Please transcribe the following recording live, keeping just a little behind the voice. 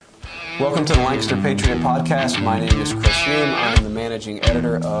Welcome to the Lancaster Patriot Podcast. My name is Chris Hume. I'm the managing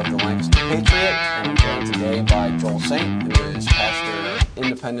editor of the Lancaster Patriot, and I'm joined today by Joel Saint, who is pastor of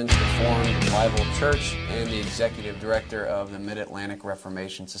Independence Reformed Bible Church and the executive director of the Mid-Atlantic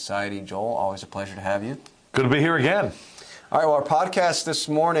Reformation Society. Joel, always a pleasure to have you. Good to be here again. All right, well, our podcast this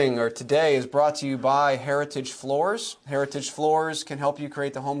morning, or today, is brought to you by Heritage Floors. Heritage Floors can help you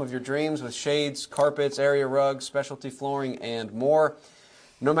create the home of your dreams with shades, carpets, area rugs, specialty flooring, and more.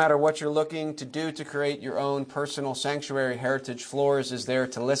 No matter what you're looking to do to create your own personal sanctuary, Heritage Floors is there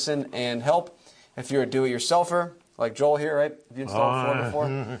to listen and help. If you're a do-it-yourselfer, like Joel here, right? Have you installed a floor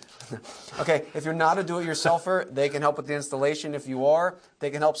before? Okay, if you're not a do-it-yourselfer, they can help with the installation. If you are, they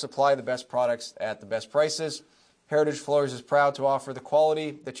can help supply the best products at the best prices. Heritage Floors is proud to offer the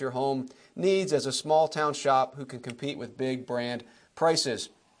quality that your home needs as a small-town shop who can compete with big brand prices.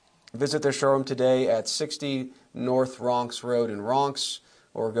 Visit their showroom today at 60 North Ronks Road in Ronks,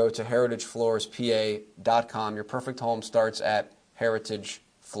 or go to heritagefloorspa.com. Your perfect home starts at Heritage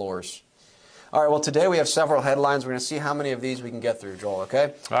Floors. All right, well, today we have several headlines. We're going to see how many of these we can get through, Joel,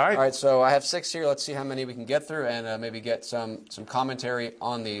 okay? All right, so I have 6 here. Let's see how many we can get through and maybe get some commentary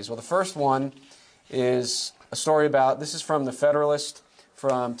on these. Well, the first one is a story about, this is from The Federalist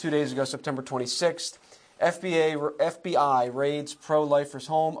from 2 days ago, September 26th. FBI raids pro-lifer's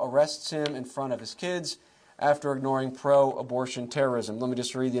home, arrests him in front of his kids after ignoring pro-abortion terrorism. Let me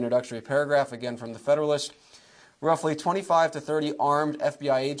just read the introductory paragraph again from The Federalist. Roughly 25 to 30 armed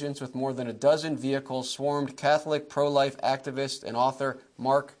FBI agents with more than a dozen vehicles swarmed Catholic pro-life activist and author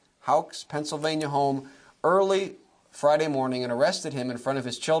Mark Houck's Pennsylvania home early Friday morning and arrested him in front of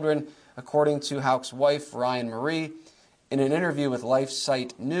his children, according to Houck's wife, Ryan Marie. In an interview with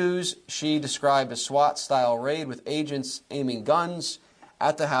LifeSite News, she described a SWAT-style raid with agents aiming guns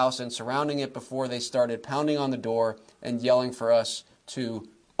at the house and surrounding it before they started pounding on the door and yelling for us to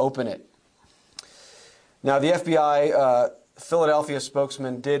open it. Now, the FBI Philadelphia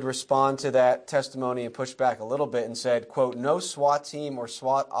spokesman did respond to that testimony and pushed back a little bit and said, quote, no SWAT team or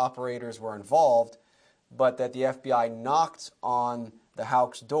SWAT operators were involved, but that the FBI knocked on the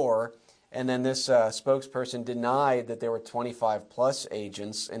Houck's door. And then this spokesperson denied that there were 25-plus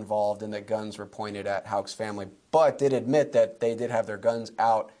agents involved and that guns were pointed at Houck's family, but did admit that they did have their guns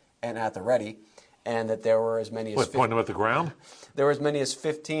out and at the ready, and that there were as many as... Point them at the ground? There were as many as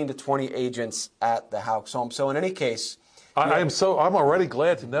 15 to 20 agents at the Houck's home. So in any case... I'm already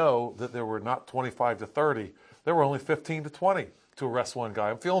glad to know that there were not 25 to 30. There were only 15 to 20 to arrest one guy.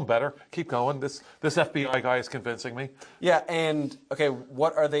 I'm feeling better. Keep going. This FBI guy is convincing me. Yeah, and, okay,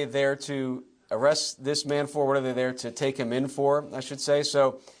 what are they there to arrest this man for? What are they there to take him in for, I should say?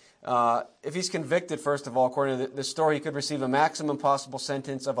 So if he's convicted, first of all, according to this story, he could receive a maximum possible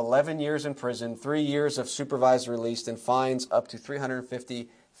sentence of 11 years in prison, 3 years of supervised release, and fines up to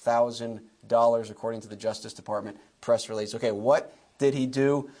 $350,000, according to the Justice Department press release. Okay, what did he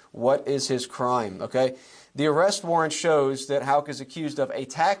do? What is his crime? Okay. The arrest warrant shows that Houck is accused of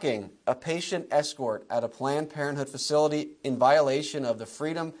attacking a patient escort at a Planned Parenthood facility in violation of the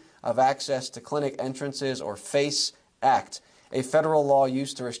Freedom of Access to Clinic Entrances, or FACE Act, a federal law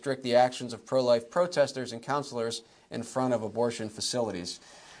used to restrict the actions of pro-life protesters and counselors in front of abortion facilities.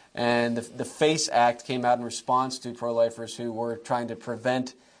 And the FACE Act came out in response to pro-lifers who were trying to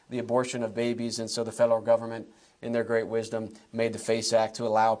prevent the abortion of babies, and so the federal government, in their great wisdom, made the FACE Act to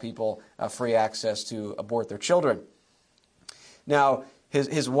allow people free access to abort their children. Now,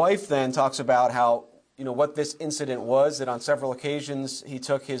 his wife then talks about how, what this incident was, that on several occasions he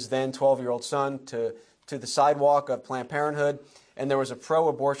took his then 12-year-old son to the sidewalk of Planned Parenthood, and there was a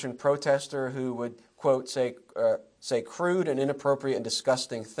pro-abortion protester who would, quote, say crude and inappropriate and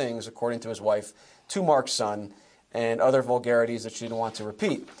disgusting things, according to his wife, to Mark's son, and other vulgarities that she didn't want to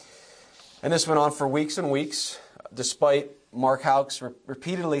repeat. And this went on for weeks and weeks, despite Mark Houck's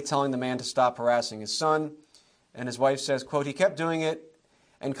repeatedly telling the man to stop harassing his son. And his wife says, quote, he kept doing it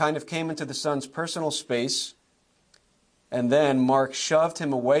and kind of came into the son's personal space. And then Mark shoved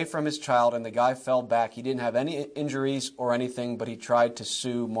him away from his child and the guy fell back. He didn't have any injuries or anything, but he tried to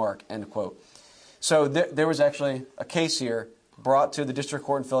sue Mark, end quote. So there was actually a case here brought to the district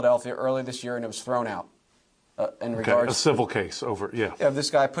court in Philadelphia early this year, and it was thrown out. In regards, a civil case over, of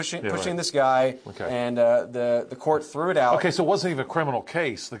this guy pushing this guy, and the court threw it out. Okay, so it wasn't even a criminal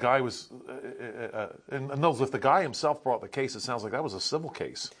case. The guy was, and if the guy himself brought the case, it sounds like that was a civil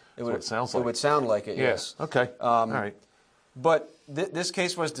case. It sounds like. It would sound like it, yes. Okay, all right. But this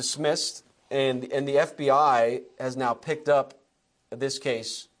case was dismissed, and the FBI has now picked up this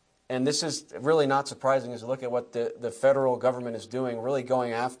case. And this is really not surprising as you look at what the federal government is doing, really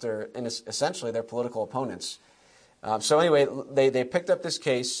going after, and essentially, their political opponents. So anyway, they picked up this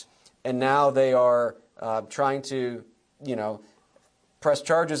case, and now they are trying to, press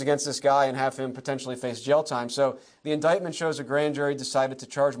charges against this guy and have him potentially face jail time. So the indictment shows a grand jury decided to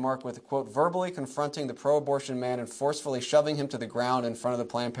charge Mark with, quote, verbally confronting the pro-abortion man and forcefully shoving him to the ground in front of the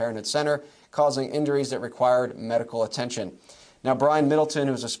Planned Parenthood Center, causing injuries that required medical attention. Now, Brian Middleton,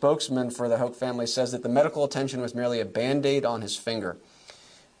 who's a spokesman for the Hoke family, says that the medical attention was merely a Band-Aid on his finger.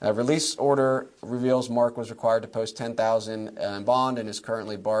 A release order reveals Mark was required to post $10,000 in bond and is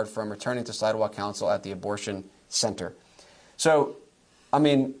currently barred from returning to sidewalk counsel at the abortion center. So, I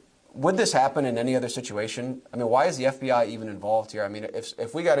mean, would this happen in any other situation? I mean, why is the FBI even involved here? I mean,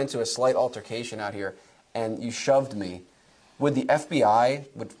 if we got into a slight altercation out here and you shoved me, would 20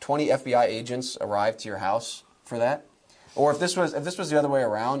 FBI agents arrive to your house for that? Or if this was the other way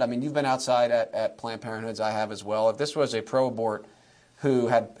around, I mean, you've been outside at Planned Parenthoods, I have as well. If this was a pro-abort who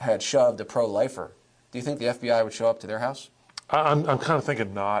had shoved a pro-lifer, do you think the FBI would show up to their house? I'm kind of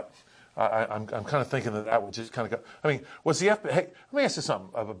thinking not. I'm kind of thinking that would just kind of go. I mean, was the FBI? Hey, let me ask you something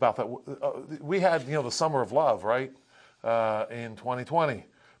about that. We had, the Summer of Love, right, in 2020,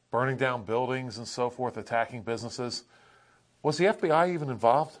 burning down buildings and so forth, attacking businesses. Was the FBI even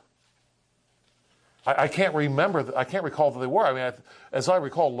involved? I can't remember. I can't recall that they were. I mean, as I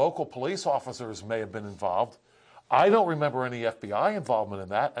recall, local police officers may have been involved. I don't remember any FBI involvement in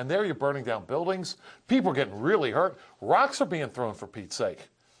that. And there you're burning down buildings. People are getting really hurt. Rocks are being thrown, for Pete's sake.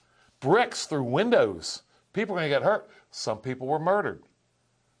 Bricks through windows. People are going to get hurt. Some people were murdered.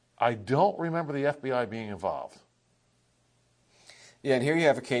 I don't remember the FBI being involved. Yeah, and here you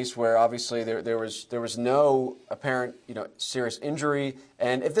have a case where obviously there was no apparent serious injury.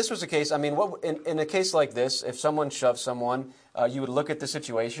 And if this was a case, I mean, in a case like this, if someone shoved someone, you would look at the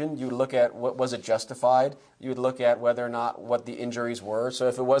situation. You would look at was it justified. You would look at whether or not what the injuries were. So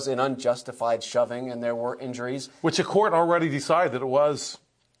if it was an unjustified shoving and there were injuries, which a court already decided that it was.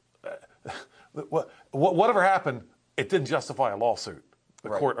 Whatever happened, it didn't justify a lawsuit. The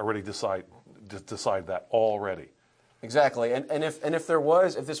court already decided that already. Exactly, and if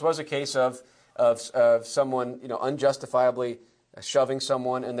this was a case of someone unjustifiably shoving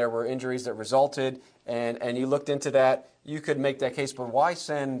someone and there were injuries that resulted and you looked into that, you could make that case. But why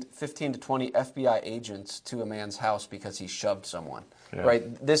send 15 to 20 FBI agents to a man's house because he shoved someone? Yeah.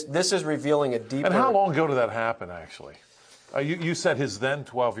 Right. This is revealing a deeper. And how long ago did that happen? Actually, you said his then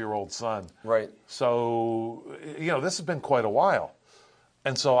 12-year-old son. Right. So this has been quite a while.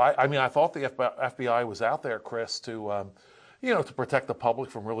 And so, I thought the FBI was out there, Chris, to protect the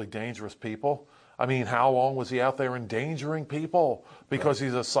public from really dangerous people. I mean, how long was he out there endangering people because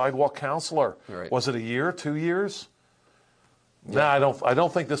he's a sidewalk counselor? Right. Was it a year, 2 years? Yeah. No, I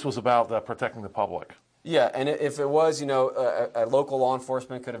don't think this was about protecting the public. Yeah, and if it was, a local law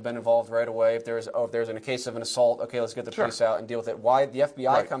enforcement could have been involved right away. If there's in a case of an assault, okay, let's get the police out and deal with it. Why the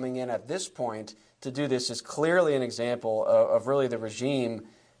FBI coming in at this point to do this is clearly an example of really the regime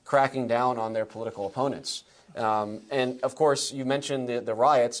cracking down on their political opponents. And of course, you mentioned the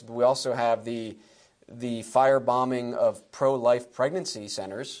riots, but we also have the firebombing of pro-life pregnancy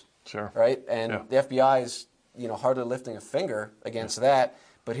centers. Sure. Right, and the FBI is hardly lifting a finger against that.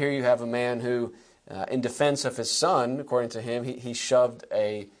 But here you have a man who, in defense of his son, according to him, he shoved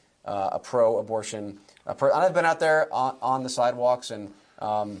a pro-abortion. I've been out there on the sidewalks and.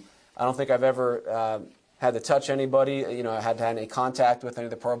 I don't think I've ever had to touch anybody, had any contact with any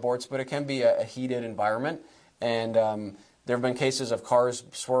of the pro-aborts, but it can be a heated environment. And there have been cases of cars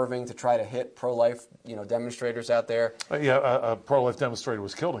swerving to try to hit pro-life, demonstrators out there. A pro-life demonstrator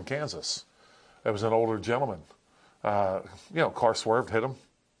was killed in Kansas. It was an older gentleman. Car swerved, hit him,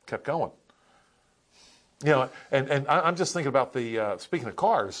 kept going. And I'm just thinking about speaking of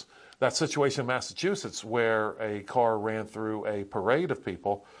cars, that situation in Massachusetts where a car ran through a parade of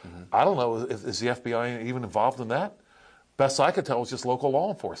people. Mm-hmm. I don't know, is the FBI even involved in that? Best I could tell was just local law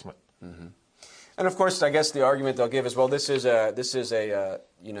enforcement. Mm-hmm. And of course, I guess the argument they'll give is, well, this is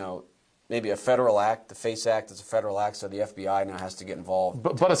maybe a federal act. The FACE Act is a federal act, so the FBI now has to get involved.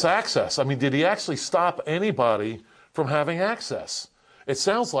 But it's access. I mean, did he actually stop anybody from having access? It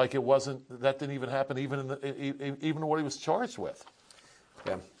sounds like it wasn't. That didn't even happen, even in what he was charged with.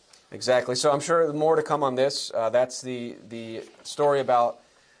 Yeah. Exactly. So I'm sure more to come on this. That's the story about,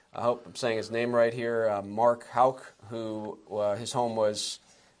 I hope I'm saying his name right here, Mark Houck, who his home was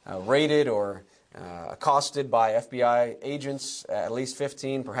raided or accosted by FBI agents, at least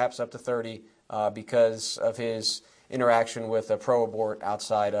 15, perhaps up to 30, because of his interaction with a pro-abort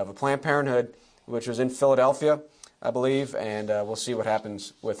outside of a Planned Parenthood, which was in Philadelphia, I believe, and we'll see what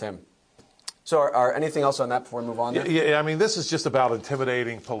happens with him. So anything else on that before we move on? Yeah, I mean, this is just about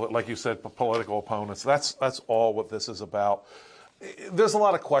intimidating, like you said, political opponents. That's all what this is about. there's a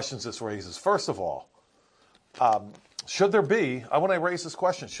lot of questions this raises. First of all, should there be, when I raise this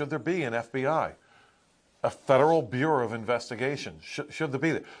question, should there be an FBI? A Federal Bureau of Investigation? Should there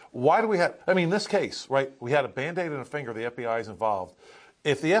be that? Why do we have, in this case, right, we had a Band-Aid and a finger, the FBI is involved.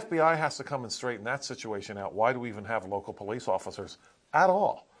 If the FBI has to come and straighten that situation out, why do we even have local police officers at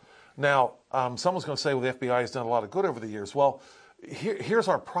all? Now, someone's going to say, well, the FBI has done a lot of good over the years. Well, here's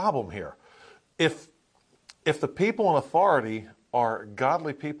our problem here. If the people in authority are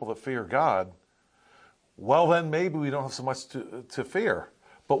godly people that fear God, well, then maybe we don't have so much to fear.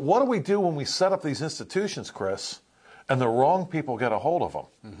 But what do we do when we set up these institutions, Chris, and the wrong people get a hold of them?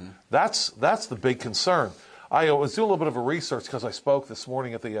 Mm-hmm. That's the big concern. I was doing a little bit of a research because I spoke this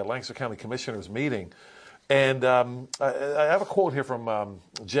morning at the Lancaster County Commissioners meeting. And I have a quote here from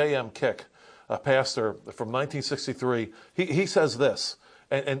J.M. Kick, a pastor from 1963. He says this,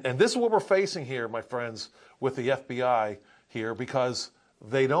 and this is what we're facing here, my friends, with the FBI here, because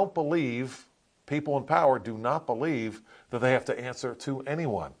they don't believe, people in power do not believe that they have to answer to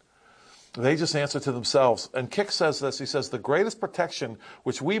anyone. They just answer to themselves. And Kick says this, he says, the greatest protection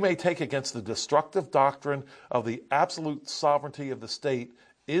which we may take against the destructive doctrine of the absolute sovereignty of the state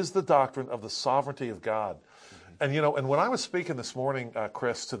is the doctrine of the sovereignty of God. Mm-hmm. And when I was speaking this morning,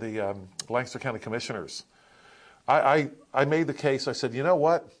 Chris, to the Lancaster County Commissioners, I made the case, I said, you know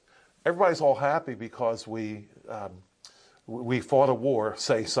what? Everybody's all happy because we fought a war,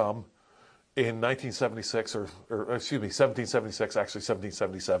 say some, in 1976, or 1776, actually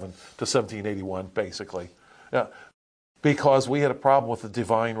 1777 to 1781, basically. Yeah, because we had a problem with the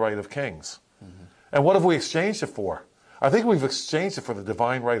divine right of kings. Mm-hmm. And what have we exchanged it for? I think we've exchanged it for the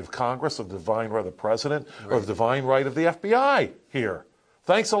divine right of Congress, or the divine right of the president, right, or the divine right of the FBI here.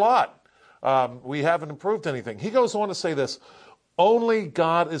 Thanks a lot. We haven't improved anything. He goes on to say this, only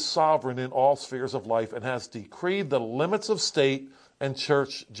God is sovereign in all spheres of life and has decreed the limits of state and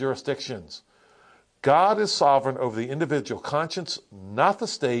church jurisdictions. God is sovereign over the individual conscience, not the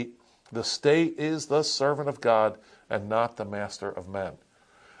state. The state is the servant of God and not the master of men.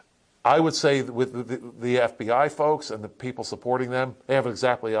 I would say that with the FBI folks and the people supporting them, they have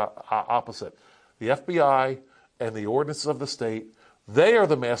exactly opposite. The FBI and the ordinances of the state, they are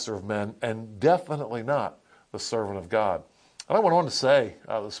the master of men and definitely not the servant of God. And I went on to say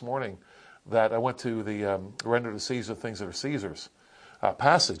this morning that I went to the render to Caesar things that are Caesar's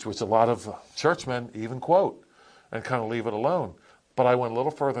passage, which a lot of churchmen even quote and kind of leave it alone. But I went a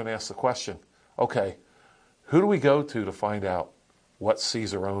little further and asked the question, okay, who do we go to find out what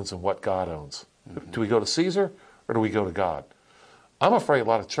Caesar owns and what God owns? Mm-hmm. Do we go to Caesar or do we go to God? I'm afraid a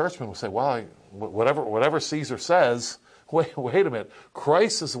lot of churchmen will say, well, whatever Caesar says, wait a minute,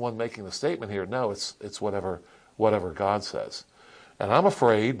 Christ is the one making the statement here. No, it's whatever God says. And I'm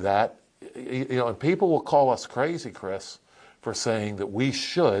afraid that, and people will call us crazy, Chris, for saying that we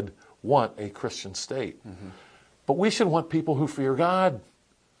should want a Christian state. Mm-hmm. But we should want people who fear God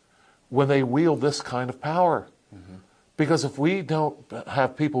when they wield this kind of power. Mm-hmm. Because if we don't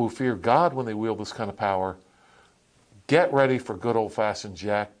have people who fear God when they wield this kind of power, get ready for good old-fashioned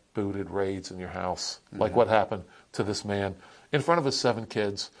jackbooted raids in your house, mm-hmm, like what happened to this man in front of his 7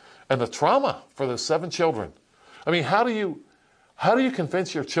 kids, and the trauma for those 7 children. I mean, how do you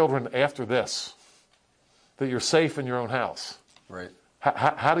convince your children after this that you're safe in your own house? Right.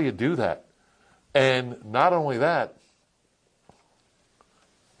 How do you do that? And not only that,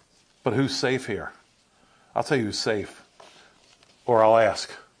 but who's safe here? I'll tell you who's safe. Or I'll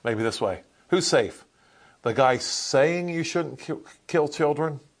ask, maybe this way. Who's safe? The guy saying you shouldn't kill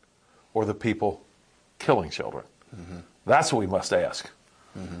children, or the people killing children? Mm-hmm. That's what we must ask.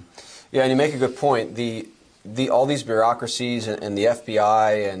 Mm-hmm. Yeah, and you make a good point. All these bureaucracies and the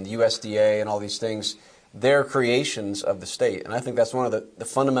FBI and USDA and all these things, they're creations of the state. And I think that's one of the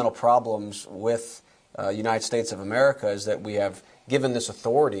fundamental problems with United States of America is that we have given this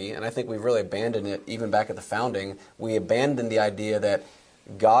authority, and I think we've really abandoned it even back at the founding. We abandoned the idea that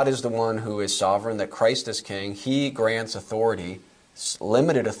God is the one who is sovereign, that Christ is king. He grants authority,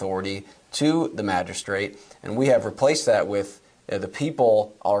 limited authority, to the magistrate, and we have replaced that with the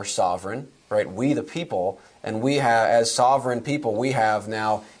people are sovereign, right? We the people, and we have, as sovereign people, we have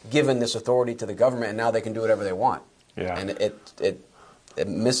now given this authority to the government, and now they can do whatever they want. Yeah. And it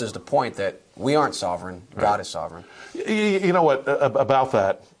misses the point that we aren't sovereign, right. God is sovereign. You know what, about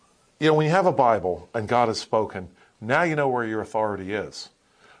that, when you have a Bible and God has spoken, now you know where your authority is.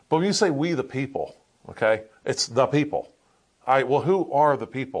 But when you say we the people, okay, it's the people. Well, who are the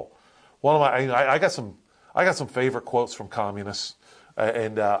people? I got some favorite quotes from communists,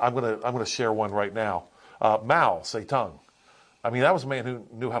 and I'm gonna share one right now. Mao Zedong. I mean, that was a man who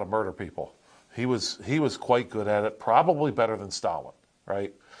knew how to murder people. He was quite good at it, probably better than Stalin,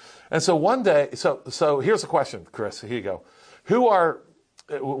 right? And so one day, so here's a question, Chris. Here you go.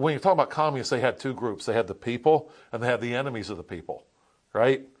 When you're talking about communists, they had two groups. They had the people and they had the enemies of the people,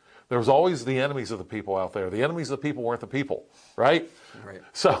 right? There was always the enemies of the people out there. The enemies of the people weren't the people, right? Right.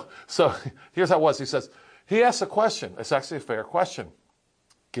 So here's how it was. He asked a question. It's actually a fair question.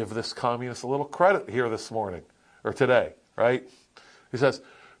 Give this communist a little credit here this morning or today, right? He says,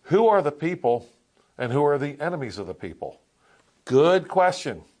 who are the people and who are the enemies of the people? Good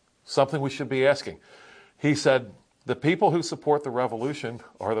question. Something we should be asking. He said, the people who support the revolution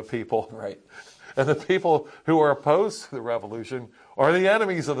are the people. Right. And the people who are opposed to the revolution are the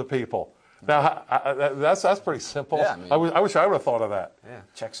enemies of the people. Now, that's pretty simple. Yeah, I wish I would have thought of that. Yeah,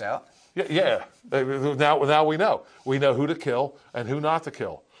 checks out. Yeah. Now we know. We know who to kill and who not to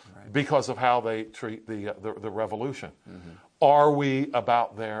kill because of how they treat the revolution. Mm-hmm. Are we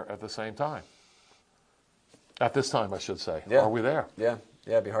about there at the same time? At this time, I should say. Yeah. Are we there? Yeah.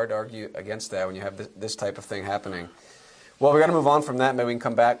 It'd be hard to argue against that when you have this type of thing happening. Well, we got to move on from that. Maybe we can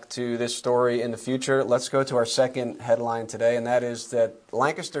come back to this story in the future. Let's go to our second headline today, and that is that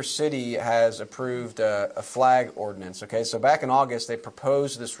Lancaster City has approved a flag ordinance. Okay, so back in August, they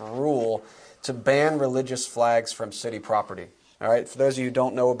proposed this rule to ban religious flags from city property. All right, for those of you who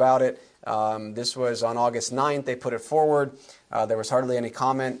don't know about it, this was on August 9th. They put it forward. There was hardly any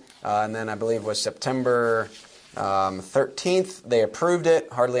comment, and then I believe it was September 13th. They approved it.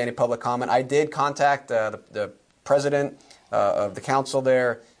 Hardly any public comment. I did contact the president of the council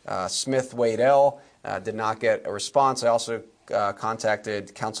there, Smith Waddell. Did not get a response. I also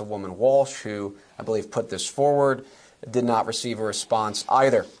contacted Councilwoman Walsh, who I believe put this forward. Did not receive a response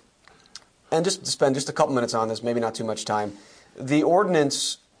either. And just to spend just a couple minutes on this, maybe not too much time, the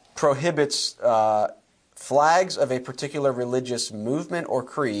ordinance prohibits flags of a particular religious movement or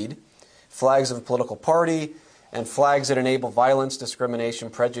creed, flags of a political party, and flags that enable violence, discrimination,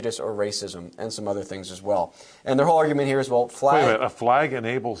 prejudice, or racism, and some other things as well. And their whole argument here is, well, Wait a minute, a flag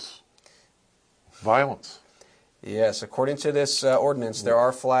enables violence? Yes, according to this ordinance, there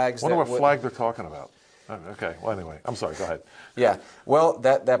are flags I wonder what flag they're talking about. Okay, well, anyway, I'm sorry, go ahead. Yeah, well,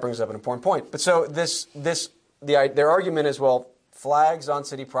 that brings up an important point. But so their argument is, well, flags on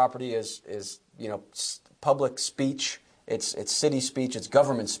city property is public speech, it's city speech, it's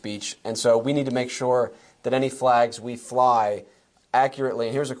government speech, and so we need to make sure that any flags we fly accurately,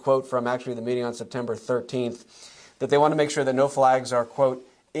 and here's a quote from actually the meeting on September 13th, that they want to make sure that no flags are, quote,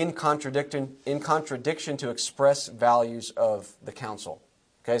 in contradiction to express values of the council.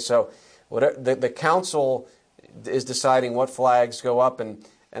 Okay, so the council is deciding what flags go up, and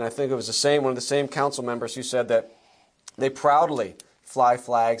I think it was one of the same council members who said that they proudly fly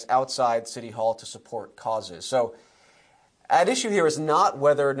flags outside City Hall to support causes. So at issue here is not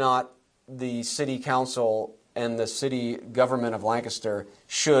whether or not the city council and the city government of Lancaster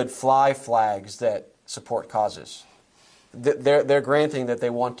should fly flags that support causes. They're granting that they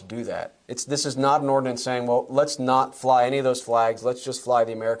want to do that. This is not an ordinance saying, well, let's not fly any of those flags. Let's just fly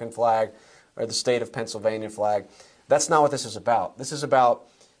the American flag or the state of Pennsylvania flag. That's not what this is about. This is about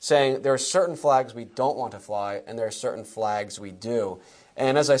saying there are certain flags we don't want to fly and there are certain flags we do.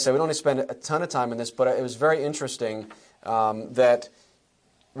 And as I said, we don't need to spend a ton of time on this, but it was very interesting that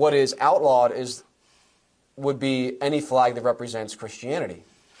what is outlawed would be any flag that represents Christianity,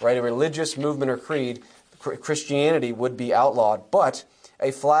 right? A religious movement or creed, Christianity would be outlawed. But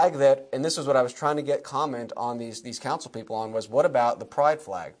a flag that, and this is what I was trying to get comment on these council people on, was what about the pride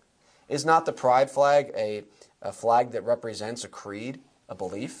flag? Is not the pride flag a flag that represents a creed, a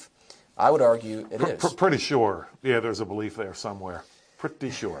belief? I would argue it is. Pretty sure. Yeah, there's a belief there somewhere.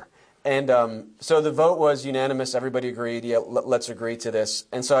 Pretty sure. And so the vote was unanimous. Everybody agreed, yeah, let's agree to this.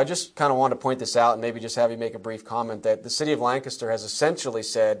 And so I just kind of want to point this out and maybe just have you make a brief comment that the city of Lancaster has essentially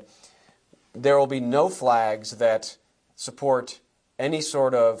said there will be no flags that support any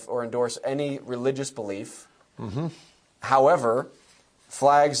sort of or endorse any religious belief. Mm-hmm. However,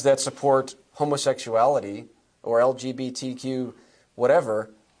 flags that support homosexuality or LGBTQ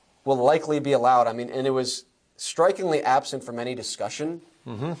whatever will likely be allowed. I mean, and it was strikingly absent from any discussion.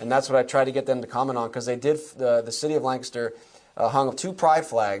 Mm-hmm. And that's what I tried to get them to comment on, because they did. The city of Lancaster hung up 2 pride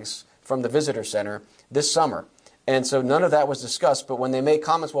flags from the visitor center this summer, and so none of that was discussed. But when they made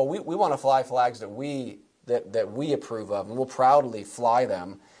comments, well, we want to fly flags that we approve of, and we'll proudly fly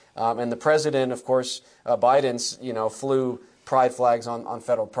them. And the president, of course, Biden's flew pride flags on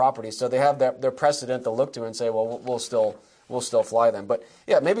federal property, so they have their precedent to look to and say, well, we'll still fly them. But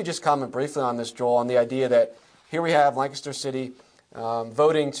yeah, maybe just comment briefly on this, Joel, on the idea that here we have Lancaster City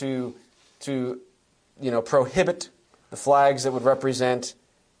voting to prohibit the flags that would represent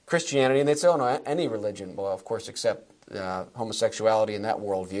Christianity, and they'd say, oh no, any religion, well, of course, except homosexuality in that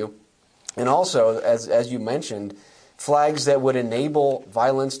worldview. And also, as you mentioned, flags that would enable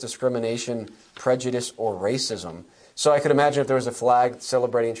violence, discrimination, prejudice, or racism. So I could imagine if there was a flag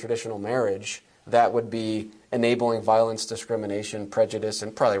celebrating traditional marriage, that would be enabling violence, discrimination, prejudice,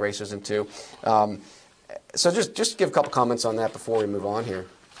 and probably racism too. So just give a couple comments on that before we move on here.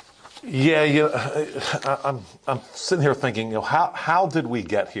 Yeah, I'm sitting here thinking, how did we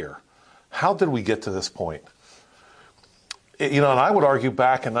get here? How did we get to this point? And I would argue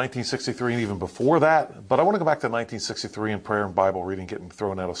back in 1963 and even before that, but I want to go back to 1963 and prayer and Bible reading getting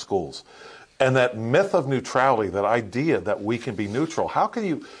thrown out of schools. And that myth of neutrality, that idea that we can be neutral. How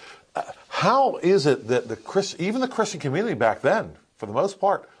is it that even the Christian community back then, for the most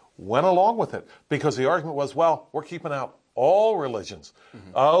part, went along with it? Because the argument was, well, we're keeping out all religions.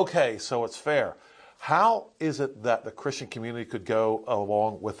 Mm-hmm. Okay, so it's fair. How is it that the Christian community could go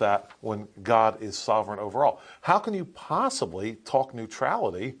along with that when God is sovereign over all? How can you possibly talk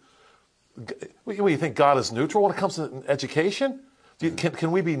neutrality? You think God is neutral when it comes to education?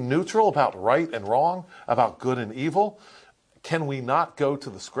 Can we be neutral about right and wrong, about good and evil? Can we not go to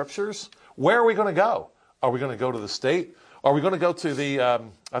the scriptures? Where are we going to go? Are we going to go to the state? Are we going to go to the,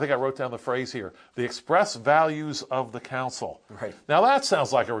 I think I wrote down the phrase here, the express values of the council? Right. Now that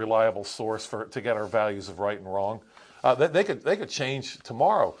sounds like a reliable source to get our values of right and wrong. They could change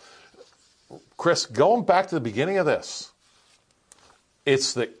tomorrow. Chris, going back to the beginning of this,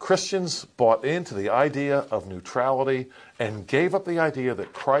 it's that Christians bought into the idea of neutrality and gave up the idea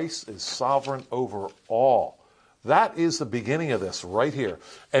that Christ is sovereign over all. That is the beginning of this right here.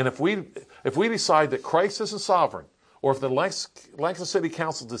 And if we decide that Christ isn't sovereign, or if the Lancaster City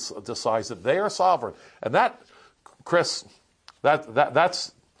Council decides that they are sovereign, and that, Chris,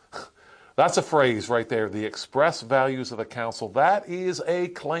 that's a phrase right there, the express values of the council. That is a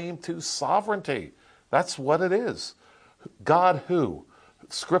claim to sovereignty. That's what it is. God who?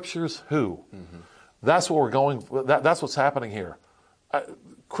 Scriptures who? Mm-hmm. That's what we're going. That's what's happening here.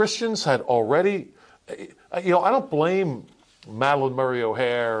 Christians had already. I don't blame Madeline Murray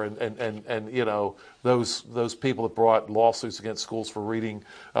O'Hair and those people that brought lawsuits against schools for reading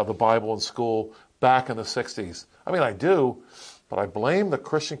the Bible in school back in the 60s. I mean, I do, but I blame the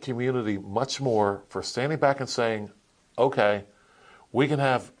Christian community much more for standing back and saying, okay, we can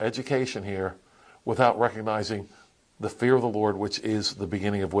have education here without recognizing the fear of the Lord, which is the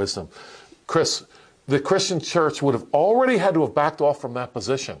beginning of wisdom. Chris, the Christian church would have already had to have backed off from that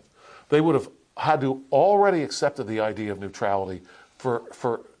position. They would have had to already accepted the idea of neutrality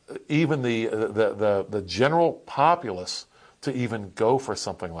for even the general populace to even go for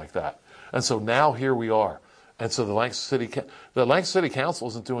something like that. And so now here we are. And so the Lancaster City Council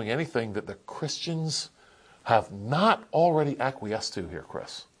isn't doing anything that the Christians have not already acquiesced to here,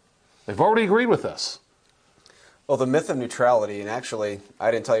 Chris. They've already agreed with this. Well, the myth of neutrality, and actually,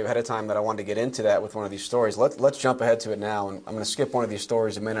 I didn't tell you ahead of time that I wanted to get into that with one of these stories. Let's jump ahead to it now, and I'm going to skip one of these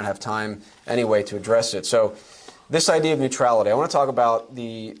stories. I may not have time anyway to address it. So this idea of neutrality, I want to talk about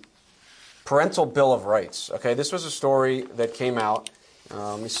the Parental Bill of Rights. Okay, this was a story that came out,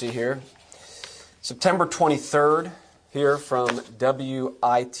 let me see here, September 23rd, here from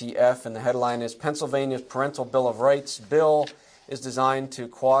WITF, and the headline is Pennsylvania's Parental Bill of Rights bill is designed to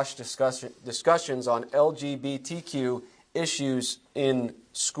quash discussions on LGBTQ issues in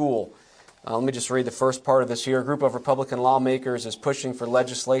school. Let me just read the first part of this here. A group of Republican lawmakers is pushing for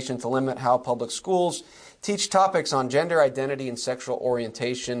legislation to limit how public schools teach topics on gender identity and sexual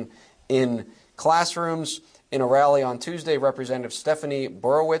orientation in classrooms. In a rally on Tuesday, Representative Stephanie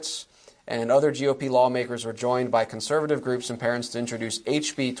Borowitz and other GOP lawmakers were joined by conservative groups and parents to introduce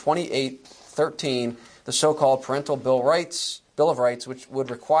HB 2813, the so-called Parental Bill of Rights, which would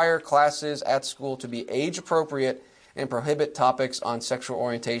require classes at school to be age appropriate and prohibit topics on sexual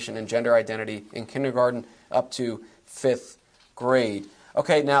orientation and gender identity in kindergarten up to 5th grade.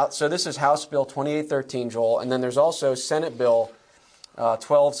 Okay, now, so this is House Bill 2813, Joel, and then there's also Senate Bill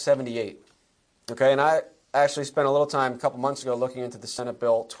 1278. Okay, and I actually spent a little time a couple months ago looking into the Senate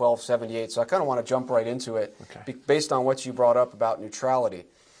Bill 1278, so I kind of want to jump right into it based on what you brought up about neutrality.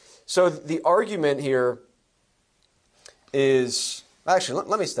 So the argument here is, actually,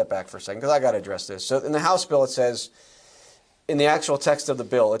 let me step back for a second because I got to address this. So in the House bill, it says, in the actual text of the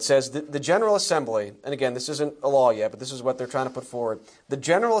bill, it says the General Assembly, and again, this isn't a law yet, but this is what they're trying to put forward. The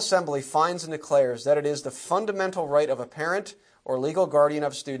General Assembly finds and declares that it is the fundamental right of a parent or legal guardian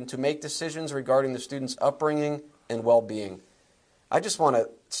of a student to make decisions regarding the student's upbringing and well-being. I just want to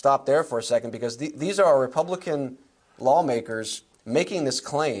stop there for a second because these are Republican lawmakers making this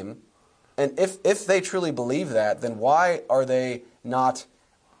claim. And if they truly believe that, then why are they not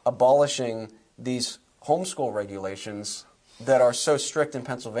abolishing these homeschool regulations that are so strict in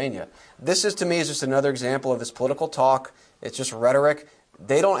Pennsylvania. This is, to me, is just another example of this political talk. It's just rhetoric.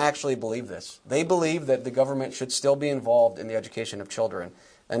 They don't actually believe this. They believe that the government should still be involved in the education of children.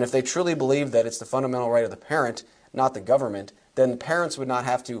 And if they truly believe that it's the fundamental right of the parent, not the government, then parents would not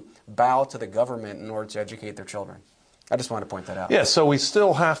have to bow to the government in order to educate their children. I just wanted to point that out. Yeah, so we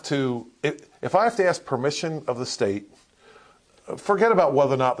still have to, if I have to ask permission of the state, forget about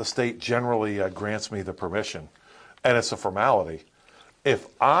whether or not the state generally grants me the permission, and it's a formality. If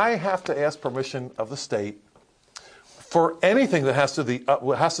I have to ask permission of the state for anything that has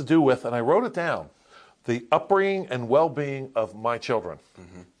to do with, and I wrote it down, the upbringing and well-being of my children,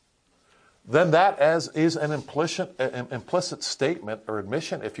 then that is an implicit statement or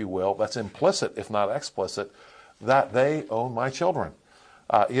admission, if you will, that's implicit, if not explicit, that they own my children.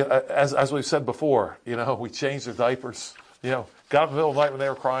 As we've said before, we changed their diapers, got up in the middle of the night when they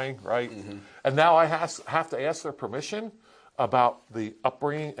were crying, right? And now I have to ask their permission about the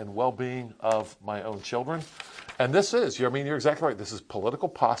upbringing and well-being of my own children. And this is, you're exactly right. This is political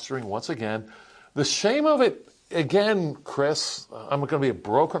posturing once again. The shame of it, again, Chris, I'm going to be a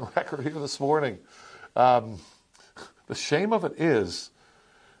broken record here this morning. The shame of it is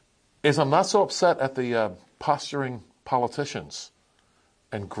I'm not so upset at the posturing politicians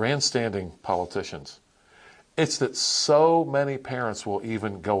and grandstanding politicians. It's that so many parents will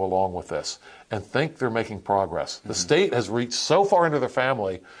even go along with this and think they're making progress. The state has reached so far into their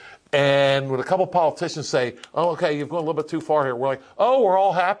family, and when a couple of politicians say, oh, okay, you've gone a little bit too far here, we're like, oh, we're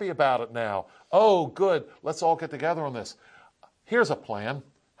all happy about it now. Oh, good, let's all get together on this. Here's a plan.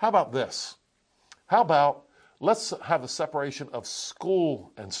 How about this? How about let's have a separation of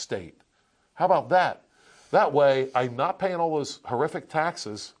school and state? How about that? That way, I'm not paying all those horrific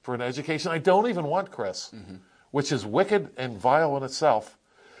taxes for an education I don't even want, Chris, which is wicked and vile in itself.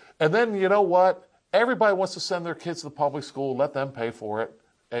 And then, you know what? Everybody wants to send their kids to the public school, let them pay for it.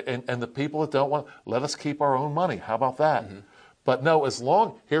 And the people that don't want, let us keep our own money. How about that? But no,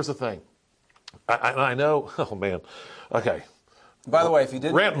 here's the thing. I know, oh man, okay. By the way, if you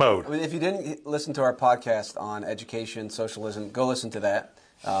didn't listen to our podcast on education, socialism, go listen to that.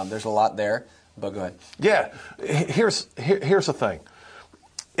 There's a lot there. But go ahead. Yeah, here's the thing.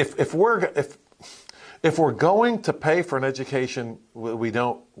 If we're going to pay for an education we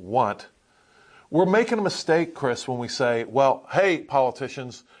don't want, we're making a mistake, Chris, when we say, well, hey,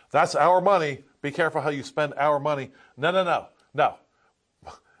 politicians, that's our money. Be careful how you spend our money. No.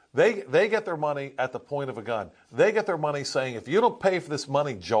 They get their money at the point of a gun. They get their money saying, if you don't pay for this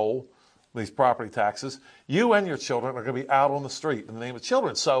money, Joel, these property taxes, you and your children are going to be out on the street in the name of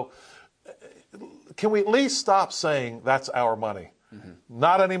children. So can we at least stop saying that's our money?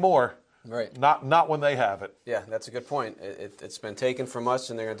 Not anymore. Right. Not when they have it. Yeah, that's a good point. It's been taken from us,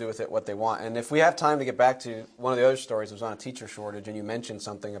 and they're going to do with it what they want. And if we have time to get back to one of the other stories, it was on a teacher shortage, and you mentioned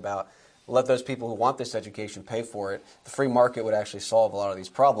something about let those people who want this education pay for it. The free market would actually solve a lot of these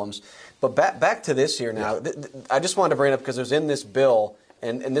problems. But back to this here now. Yeah. I just wanted to bring it up because it was in this bill,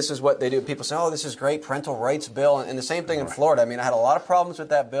 and this is what they do. People say, oh, this is great, parental rights bill. And the same thing in Florida. I had a lot of problems with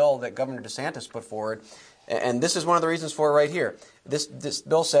that bill that Governor DeSantis put forward. And this is one of the reasons for it right here. This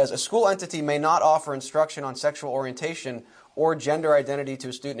bill says, a school entity may not offer instruction on sexual orientation or gender identity to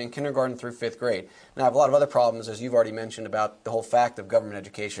a student in kindergarten through 5th grade. Now, I have a lot of other problems, as you've already mentioned, about the whole fact of government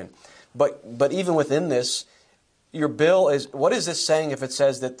education. But even within this, your bill is, what is this saying if it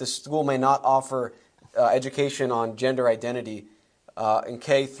says that the school may not offer education on gender identity in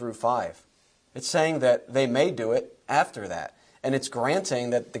K through 5? It's saying that they may do it after that. And it's granting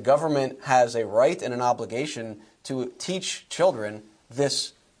that the government has a right and an obligation to teach children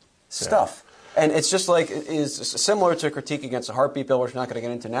this stuff. And it's just like, is similar to a critique against the heartbeat bill, which we're not going to get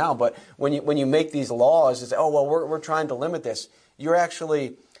into now. But when you make these laws, it's, oh, well, we're trying to limit this. You're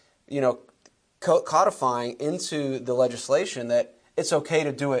actually, codifying into the legislation that it's okay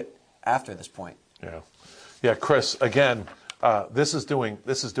to do it after this point. Yeah, Chris, again, this is doing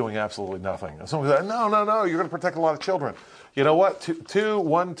absolutely nothing. Someone says, no, you're going to protect a lot of children. You know what?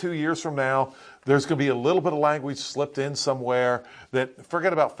 2 years from now, there's going to be a little bit of language slipped in somewhere that,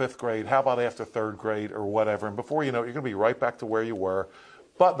 forget about 5th grade, how about after 3rd grade or whatever? And before you know it, you're going to be right back to where you were.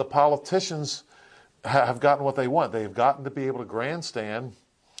 But the politicians have gotten what they want. They've gotten to be able to grandstand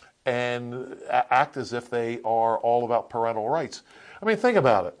and act as if they are all about parental rights. Think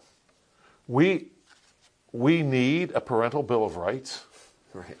about it. We need a parental bill of rights.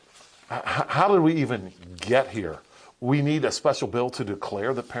 Right. How did we even get here? We need a special bill to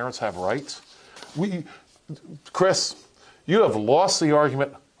declare that parents have rights. Chris, you have lost the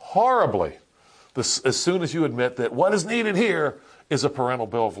argument horribly as soon as you admit that what is needed here is a parental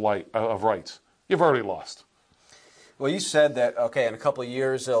bill of rights. You've already lost. Well, you said that, okay, in a couple of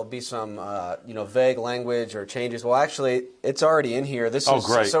years there'll be some, vague language or changes. Well, actually, it's already in here.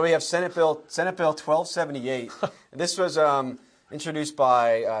 Great. So we have Senate Bill 1278. This was introduced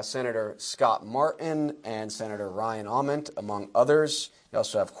by Senator Scott Martin and Senator Ryan Ament, among others. You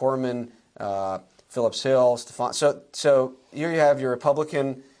also have Corman, Phillips Hill, Stefan. So here you have your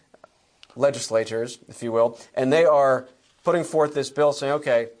Republican legislatures, if you will, and they are putting forth this bill saying,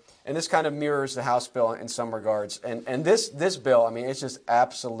 okay, and this kind of mirrors the House bill in some regards. And this bill, I mean, it's just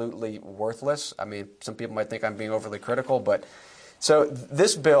absolutely worthless. I mean, some people might think I'm being overly critical, but so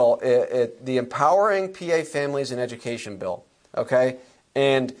this bill, the Empowering PA Families and Education Bill, okay,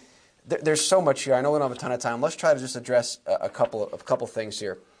 and there's so much here. I know we don't have a ton of time. Let's try to just address a couple things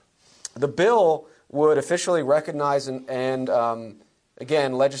here. The bill would officially recognize and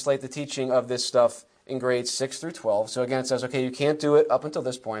again, legislate the teaching of this stuff in grades 6 through 12. So again, it says, okay, you can't do it up until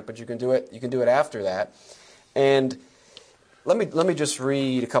this point, but you can do it after that. And let me just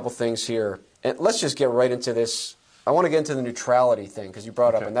read a couple things here. And let's just get right into this. I want to get into the neutrality thing because you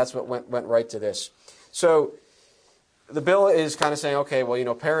brought up, and that's what went right to this. So the bill is kind of saying, okay,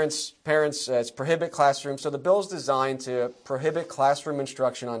 well, parents, it's prohibit classroom. So the bill is designed to prohibit classroom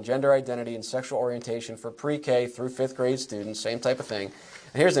instruction on gender identity and sexual orientation for pre-K through 5th grade students, same type of thing.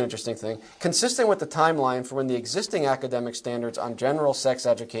 And here's an interesting thing. Consistent with the timeline for when the existing academic standards on general sex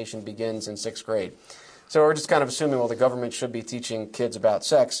education begins in 6th grade. So we're just kind of assuming, well, the government should be teaching kids about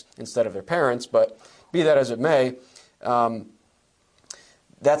sex instead of their parents, but be that as it may,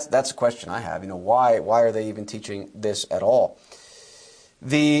 that's a question I have. Why are they even teaching this at all?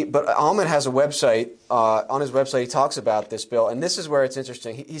 But Almond has a website. On his website, he talks about this bill, and this is where it's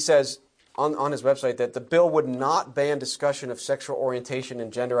interesting. He says on his website that the bill would not ban discussion of sexual orientation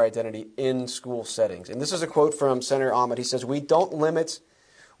and gender identity in school settings. And this is a quote from Senator Almond. He says, we don't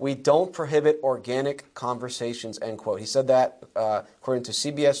prohibit organic conversations, end quote. He said that according to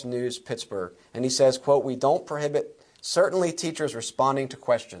CBS News Pittsburgh. And he says, quote, we don't prohibit certainly teachers responding to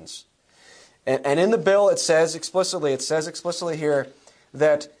questions. And in the bill, it says explicitly here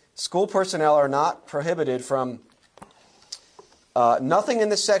that school personnel are not prohibited from, nothing in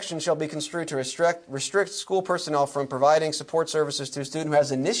this section shall be construed to restrict school personnel from providing support services to a student who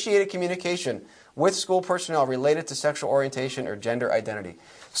has initiated communication with school personnel related to sexual orientation or gender identity.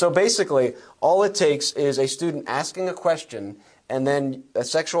 So basically, all it takes is a student asking a question, and then a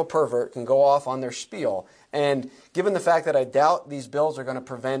sexual pervert can go off on their spiel. And given the fact that I doubt these bills are going to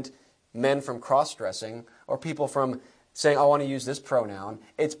prevent men from cross-dressing or people from saying, I want to use this pronoun,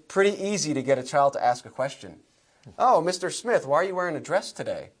 it's pretty easy to get a child to ask a question. Oh, Mr. Smith, why are you wearing a dress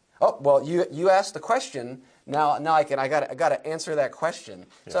today? Oh, well, you asked the question. Now I got to answer that question.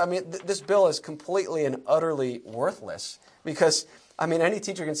 Yeah. So I mean, this bill is completely and utterly worthless because any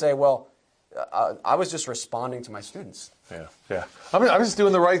teacher can say, well, I was just responding to my students. Yeah. I'm just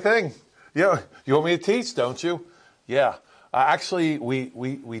doing the right thing. Yeah, you want me to teach, don't you? Yeah. Actually,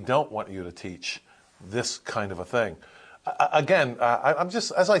 we don't want you to teach this kind of a thing. Again, I'm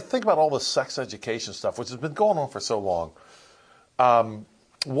just, as I think about all the sex education stuff, which has been going on for so long,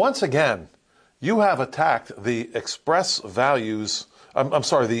 once again, you have attacked the express values,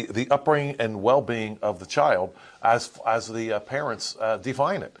 the upbringing and well-being of the child as the parents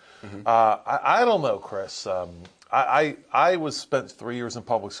define it. Mm-hmm. I don't know, Chris. I was spent 3 years in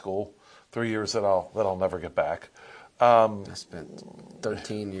public school. 3 years that I'll never get back. I spent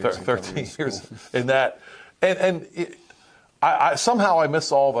 13 years. 13 years in that, and I somehow I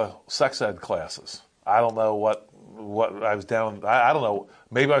missed all the sex ed classes. I don't know what I was down. I don't know.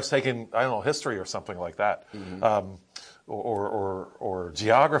 Maybe I was taking history or something like that, mm-hmm. or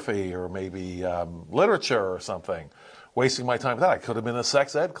geography, or maybe literature or something. Wasting my time with that. I could have been in a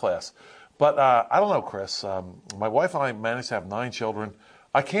sex ed class, but I don't know, Chris. My wife and I managed to have 9 children.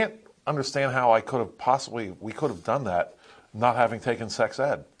 I can't understand how we could have done that not having taken sex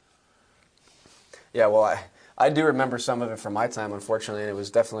ed. Yeah, well, I do remember some of it from my time, unfortunately, and it was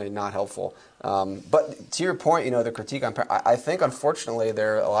definitely not helpful. But to your point, the critique on parents, I think, unfortunately,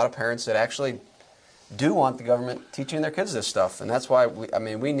 there are a lot of parents that actually do want the government teaching their kids this stuff, and that's why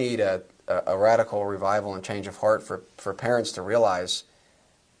we need a radical revival and change of heart for parents to realize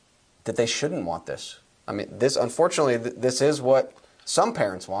that they shouldn't want this. Unfortunately, this is what some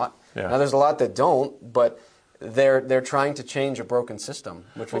parents want. Yeah. Now, there's a lot that don't, but they're trying to change a broken system,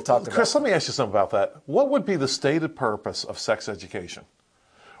 which we've talked about. Chris, let me ask you something about that. What would be the stated purpose of sex education?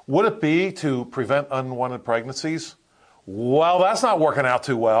 Would it be to prevent unwanted pregnancies? Well, that's not working out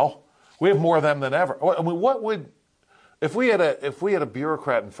too well. We have more of them than ever. What would, if we had a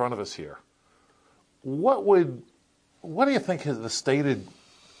bureaucrat in front of us here, what would what do you think the stated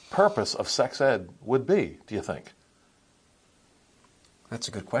purpose of sex ed would be, do you think? That's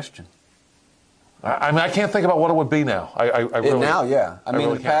a good question. I mean, I can't think about what it would be now. I really now, yeah. I mean,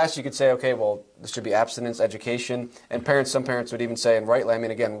 really in the past, you could say, okay, well, this should be abstinence education, and some parents would even say, and rightly, I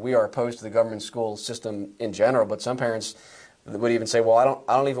mean, again, we are opposed to the government school system in general, but some parents would even say, well,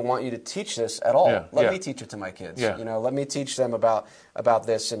 I don't even want you to teach this at all. Let me teach it to my kids. Yeah. You know, let me teach them about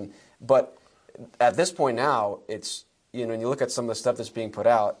this. But at this point now, it's, you know, when you look at some of the stuff that's being put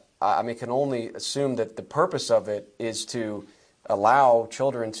out, I mean, can only assume that the purpose of it is to allow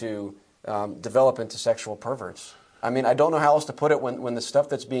children to develop into sexual perverts. I mean, I don't know how else to put it when the stuff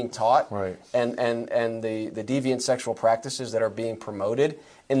that's being taught right. and the deviant sexual practices that are being promoted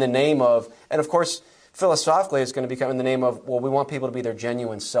in the name of, and of course, philosophically, it's going to become in the name of, well, we want people to be their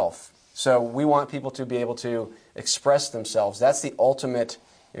genuine self. So we want people to be able to express themselves. That's the ultimate,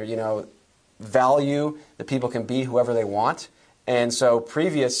 you know, value, that people can be whoever they want. And so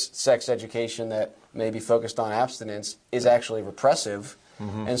previous sex education that may be focused on abstinence is actually repressive.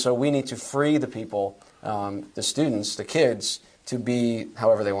 Mm-hmm. And so we need to free the people, the students, the kids, to be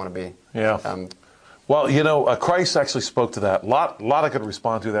however they want to be. Yeah. Well, you know, Christ actually spoke to that. A lot I could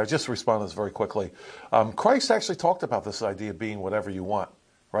respond to there. Just respond to this very quickly. Christ actually talked about this idea of being whatever you want,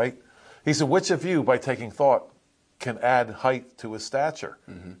 right? He said, which of you, by taking thought, can add height to his stature,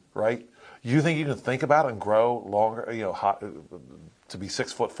 mm-hmm. right? You think you can think about it and grow longer, you know, to be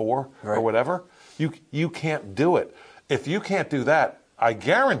 6'4" right. or whatever? You can't do it. If you can't do that, I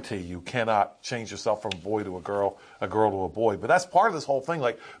guarantee you cannot change yourself from a boy to a girl to a boy. But that's part of this whole thing,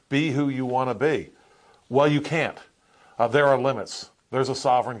 like, be who you want to be. Well, you can't. There are limits. There's a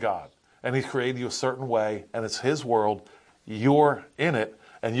sovereign God, and He's created you a certain way, and it's His world. You're in it,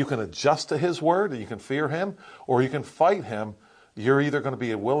 and you can adjust to His word, and you can fear Him, or you can fight Him. You're either going to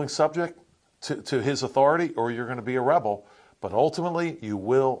be a willing subject to His authority, or you're going to be a rebel. But ultimately, you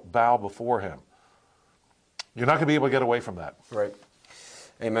will bow before Him. You're not going to be able to get away from that. Right.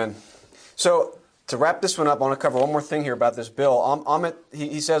 Amen. So to wrap this one up, I want to cover one more thing here about this bill.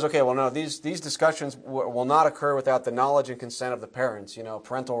 He says, okay, well, no, these discussions will not occur without the knowledge and consent of the parents, you know,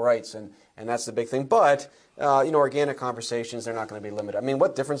 parental rights, and that's the big thing. But, you know, organic conversations, they're not going to be limited. I mean,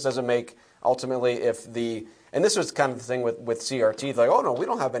 what difference does it make ultimately if and this was kind of the thing with CRT, like, oh, no, we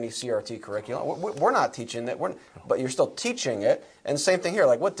don't have any CRT curriculum. We're not teaching that, but you're still teaching it. And same thing here,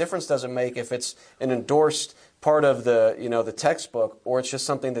 like, what difference does it make if it's an endorsed part of the, you know, the textbook, or it's just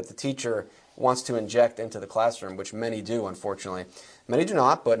something that the teacher wants to inject into the classroom, which many do, unfortunately. Many do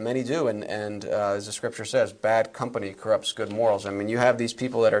not, but many do, and as the scripture says, bad company corrupts good morals. I mean, you have these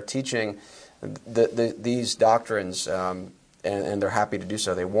people that are teaching these doctrines, and they're happy to do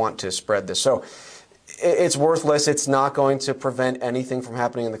so. They want to spread this. So it's worthless. It's not going to prevent anything from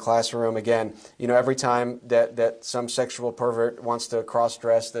happening in the classroom. Again, you know, every time that some sexual pervert wants to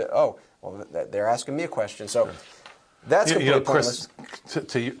cross-dress, well, they're asking me a question. So that's completely pointless. Chris,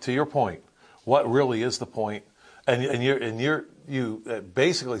 to your point, what really is the point? And you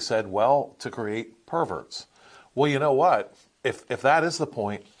basically said, well, to create perverts. Well, you know what? If that is the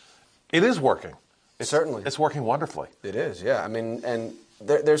point, it is working. Certainly. It's working wonderfully. It is, yeah. I mean, and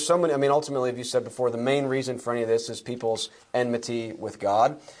there's so many, I mean, ultimately, as you said before, the main reason for any of this is people's enmity with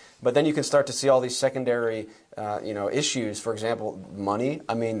God. But then you can start to see all these secondary, issues. For example, money.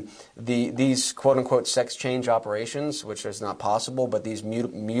 I mean, these quote unquote sex change operations, which is not possible, but these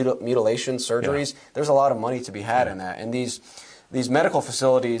mutilation surgeries. Yeah. There's a lot of money to be had in that, and these medical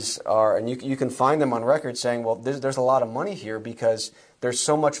facilities are, and you can find them on record saying, well, there's a lot of money here because there's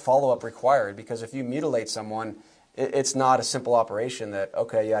so much follow-up required. Because if you mutilate someone, it's not a simple operation that,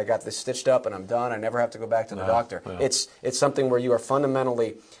 okay, yeah, I got this stitched up and I'm done. I never have to go back to the doctor. Yeah. It's something where you are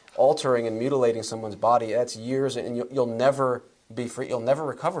fundamentally altering and mutilating someone's body. That's years, and you'll never be free. You'll never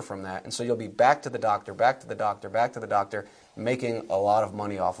recover from that. And so you'll be back to the doctor, making a lot of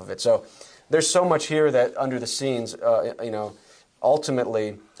money off of it. So there's so much here that under the scenes,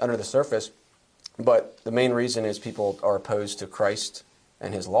 ultimately under the surface, but the main reason is people are opposed to Christ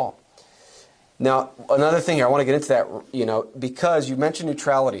and His law. Now, another thing here, I want to get into that, because you mentioned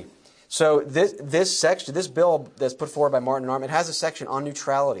neutrality. So this bill that's put forward by Martin Arm, it has a section on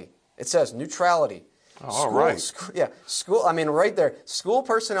neutrality. It says neutrality. All right. School. I mean, right there. School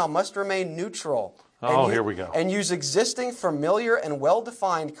personnel must remain neutral. Here we go. And use existing, familiar, and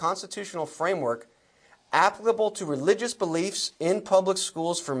well-defined constitutional framework applicable to religious beliefs in public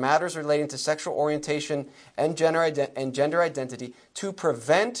schools for matters relating to sexual orientation and gender identity to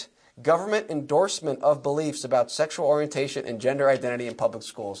prevent government endorsement of beliefs about sexual orientation and gender identity in public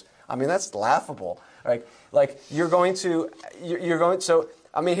schools. I mean, that's laughable. Right? Like so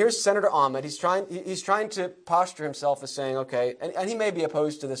I mean, here's Senator Ahmed. He's trying to posture himself as saying, okay, and he may be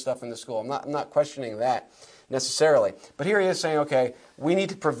opposed to this stuff in the school. I'm not questioning that necessarily. But here he is saying, okay, we need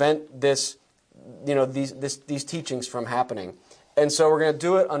to prevent this, these teachings from happening. And so we're going to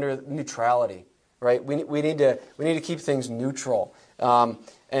do it under neutrality, right? We need to keep things neutral.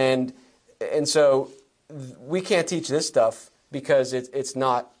 And so we can't teach this stuff because it's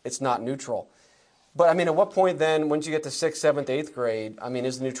not neutral. But I mean, at what point then, once you get to 6th, 7th, 8th grade, I mean,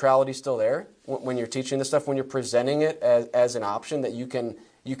 is the neutrality still there when you're teaching this stuff? When you're presenting it as an option that you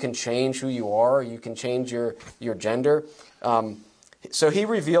can change who you are, you can change your gender. So he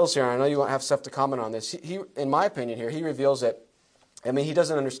reveals here, and I know you won't have stuff to comment on this. He, in my opinion, here he reveals that, I mean, he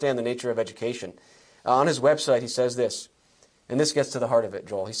doesn't understand the nature of education. On his website, he says this, and this gets to the heart of it,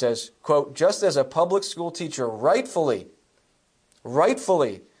 Joel. He says, quote, just as a public school teacher rightfully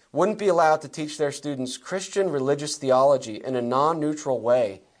wouldn't be allowed to teach their students Christian religious theology in a non-neutral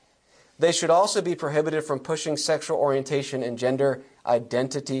way, they should also be prohibited from pushing sexual orientation and gender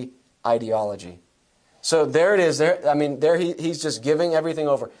identity ideology. So there it is. He's just giving everything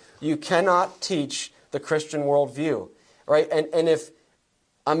over. You cannot teach the Christian worldview, right? And if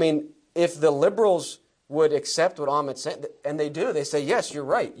the liberals would accept what Ahmed said, and they do, they say, yes, you're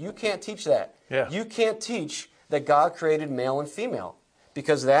right. You can't teach that. Yeah. You can't teach that God created male and female,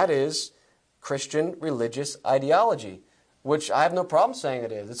 because that is Christian religious ideology, which I have no problem saying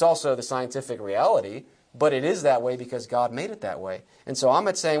it is. It's also the scientific reality, but it is that way because God made it that way. And so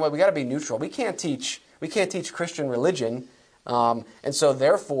Ahmed's saying, well, we got to be neutral. We can't teach Christian religion, and so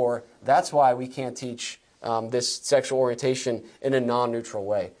therefore that's why we can't teach this sexual orientation in a non-neutral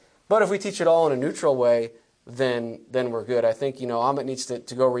way. But if we teach it all in a neutral way, then we're good. I think Ahmed needs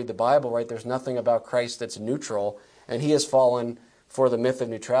to go read the Bible. Right? There's nothing about Christ that's neutral, and he has fallen for the myth of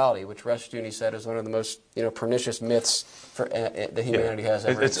neutrality, which Rushdoony said is one of the most pernicious myths that humanity has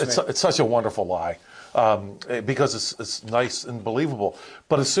ever experienced. It's such a wonderful lie because it's nice and believable.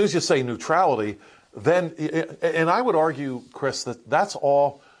 But as soon as you say neutrality, then, and I would argue, Chris, that that's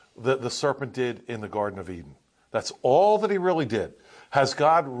all the serpent did in the Garden of Eden. That's all that he really did. Has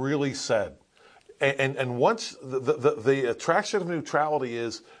God really said? And once the attraction of neutrality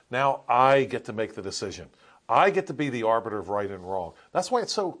is, now I get to make the decision. I get to be the arbiter of right and wrong. That's why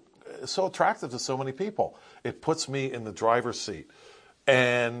it's so attractive to so many people. It puts me in the driver's seat.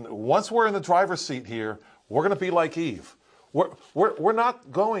 And once we're in the driver's seat here, we're going to be like Eve. We're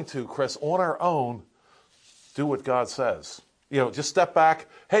not going to, Chris, on our own, do what God says. Just step back.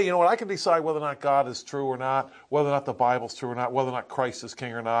 Hey, you know what? I can decide whether or not God is true or not, whether or not the Bible's true or not, whether or not Christ is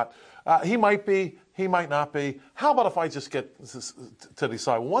king or not. He might be, he might not be. How about if I just get to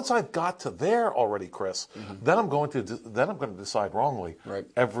decide? Once I've got to there already, Chris, then I'm going to decide wrongly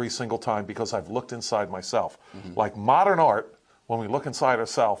every single time because I've looked inside myself. Like modern art, when we look inside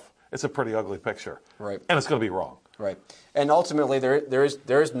ourselves, it's a pretty ugly picture, and it's going to be wrong. Right. And ultimately, there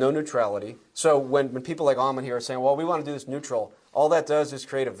is no neutrality. So when people like Ahmed here are saying, well, we want to do this neutral, all that does is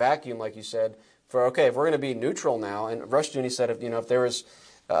create a vacuum, like you said, for, okay, if we're going to be neutral now, and Rushdoony said, if there was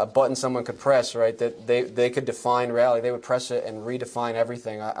a button someone could press, right, that they could define reality, they would press it and redefine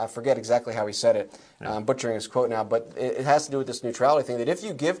everything. I forget exactly how he said it. I'm butchering his quote now, but it has to do with this neutrality thing, that if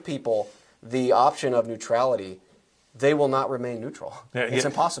you give people the option of neutrality, they will not remain neutral. It's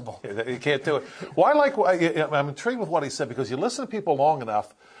impossible. You can't do it. Well, I'm intrigued with what he said, because you listen to people long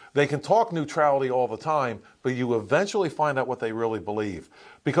enough, they can talk neutrality all the time, but you eventually find out what they really believe.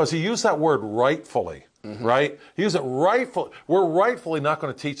 Because he used that word rightfully, right? He used it rightfully. We're rightfully not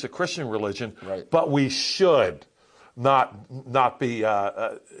going to teach the Christian religion, but we should not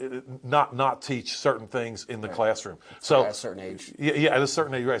teach certain things in the classroom. So at a certain age. Yeah, at a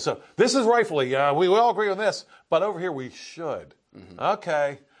certain age, right. So this is rightfully, we all agree on this, but over here we should.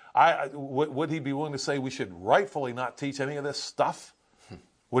 Okay. Would he be willing to say we should rightfully not teach any of this stuff?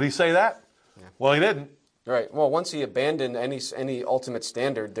 Would he say that? Yeah. Well, he didn't. Right. Well, once he abandoned any ultimate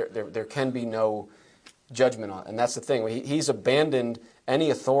standard, there can be no judgment on it. And that's the thing. He's abandoned any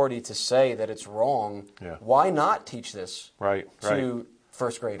authority to say that it's wrong. Yeah. Why not teach this to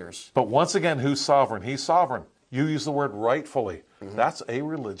first graders? But once again, who's sovereign? He's sovereign. You use the word rightfully. That's a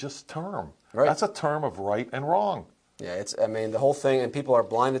religious term. Right. That's a term of right and wrong. Yeah, the whole thing, and people are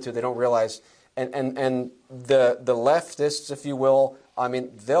blinded to it. They don't realize, and the leftists, if you will,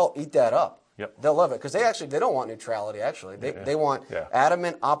 they'll eat that up. Yep. They'll love it because they don't want neutrality. Actually, they want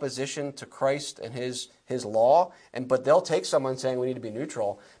adamant opposition to Christ and His law. But they'll take someone saying we need to be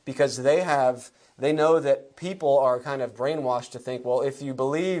neutral because they know that people are kind of brainwashed to think, well, if you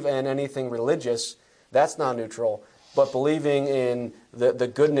believe in anything religious, that's not neutral. But believing in the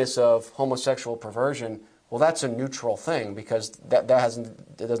goodness of homosexual perversion, well, that's a neutral thing because it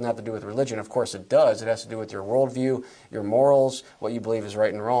doesn't have to do with religion. Of course it does. It has to do with your worldview, your morals, what you believe is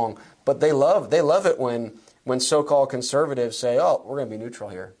right and wrong. But they love it when so-called conservatives say, oh, we're going to be neutral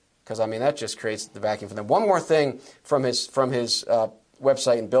here. Because, I mean, that just creates the vacuum for them. One more thing from his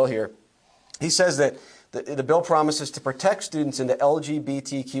website and bill here. He says that the bill promises to protect students in the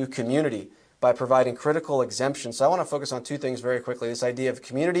LGBTQ community by providing critical exemptions. So I want to focus on two things very quickly, this idea of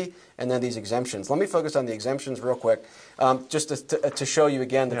community and then these exemptions. Let me focus on the exemptions real quick, just to show you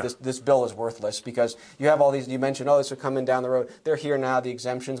again that this bill is worthless, because you have all these, you mentioned, oh, this are coming down the road. They're here now, the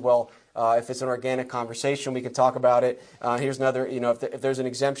exemptions. Well, if it's an organic conversation, we can talk about it. Here's another, if there's an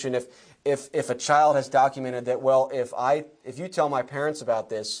exemption, if a child has documented that, well, if you tell my parents about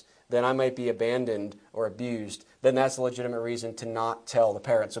this, then I might be abandoned or abused, then that's a legitimate reason to not tell the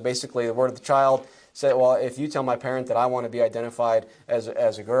parent. So basically, the word of the child said, well, if you tell my parent that I want to be identified as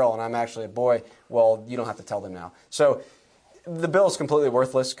a girl and I'm actually a boy, well, you don't have to tell them now. So the bill is completely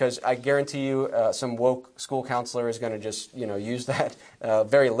worthless because I guarantee you some woke school counselor is going to just use that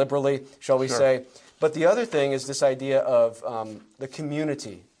very liberally, shall we say. But the other thing is this idea of the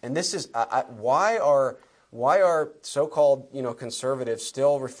community. And this is why are so-called conservatives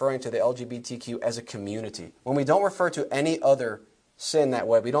still referring to the LGBTQ as a community when we don't refer to any other sin that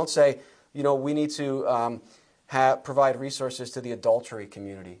way? We don't say, we need to provide resources to the adultery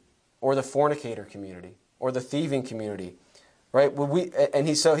community or the fornicator community or the thieving community, right?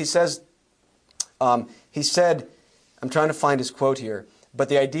 He said, I'm trying to find his quote here, but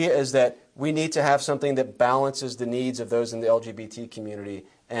the idea is that we need to have something that balances the needs of those in the LGBT community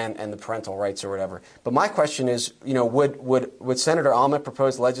and the parental rights or whatever. But my question is, would Senator Ahmet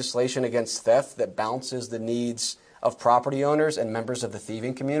propose legislation against theft that balances the needs of property owners and members of the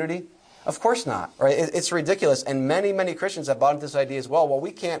thieving community? Of course not, right? It's ridiculous. And many, many Christians have bought into this idea as well. Well,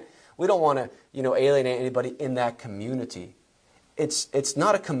 we don't want to, alienate anybody in that community. It's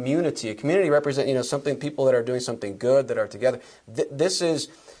not a community. A community represents, something, people that are doing something good, that are together. This is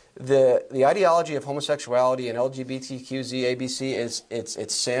the ideology of homosexuality and LGBTQZ, ABC is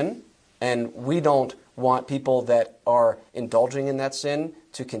it's sin, and we don't want people that are indulging in that sin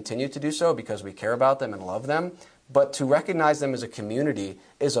to continue to do so because we care about them and love them. But to recognize them as a community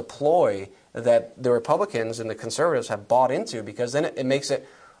is a ploy that the Republicans and the conservatives have bought into, because then it makes it,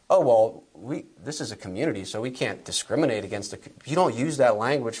 oh, well, this is a community, so we can't discriminate against it. You don't use that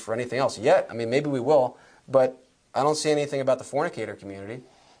language for anything else yet. I mean, maybe we will, but I don't see anything about the fornicator community.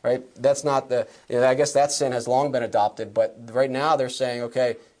 Right? That's not I guess that sin has long been adopted, but right now they're saying,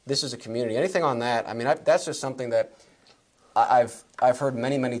 okay, this is a community. Anything on that? I mean, that's just something that I've heard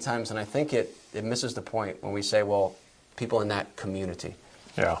many, many times, and I think it misses the point when we say, well, people in that community.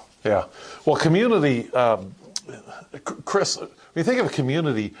 Yeah. Well, community, Chris, when you think of a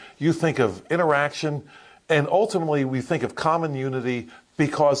community, you think of interaction, and ultimately we think of common unity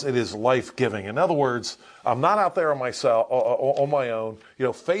because it is life-giving. In other words, I'm not out there on myself, on my own,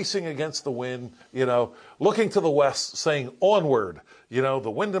 facing against the wind, looking to the west, saying onward, the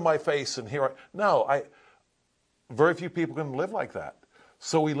wind in my face, and very few people can live like that.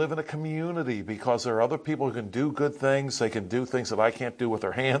 So we live in a community because there are other people who can do good things. They can do things that I can't do with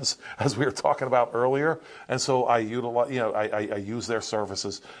their hands, as we were talking about earlier. And so I utilize, I use their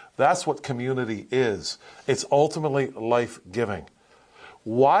services. That's what community is. It's ultimately life-giving.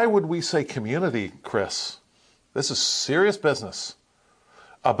 Why would we say community, Chris? This is serious business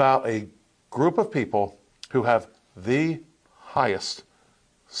about a group of people who have the highest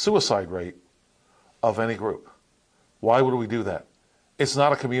suicide rate of any group. Why would we do that? It's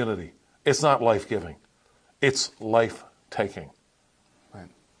not a community. It's not life-giving. It's life-taking. Right.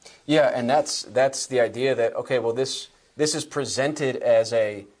 Yeah, and that's the idea that, okay, well, this is presented as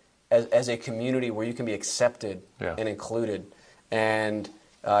a community where you can be accepted and included. And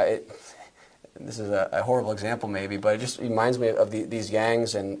this is a horrible example maybe, but it just reminds me of these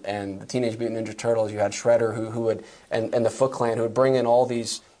gangs and the Teenage Mutant Ninja Turtles. You had Shredder who would, and the Foot Clan, who would bring in all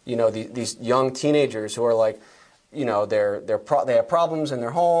these, these young teenagers who are like, they have problems in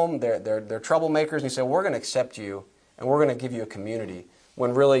their home, they're troublemakers, and you say, we're going to accept you and we're going to give you a community,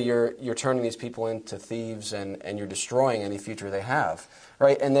 when really you're turning these people into thieves and you're destroying any future they have,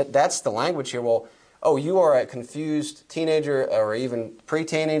 right? And that's the language here. Well, oh, you are a confused teenager or even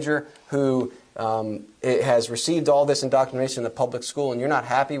pre-teenager who has received all this indoctrination in the public school and you're not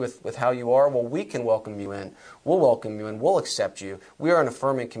happy with how you are. Well, we can welcome you in. We'll welcome you in. We'll accept you. We are an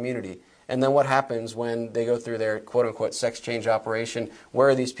affirming community. And then what happens when they go through their quote-unquote sex change operation? Where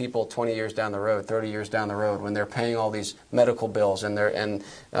are these people 20 years down the road, 30 years down the road, when they're paying all these medical bills and in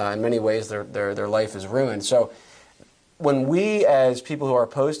many ways their life is ruined? So when we, as people who are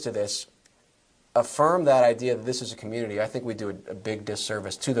opposed to this, affirm that idea that this is a community, I think we do a big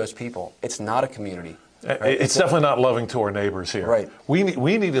disservice to those people. It's not a community. Right? It's definitely not loving to our neighbors here. Right. We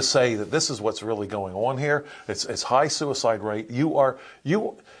need to say that this is what's really going on here. It's high suicide rate. You are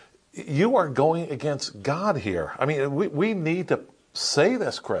going against God here. I mean, we need to say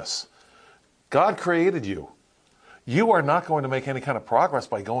this, Chris. God created you. You are not going to make any kind of progress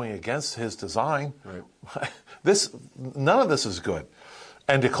by going against His design. Right. None of this is good.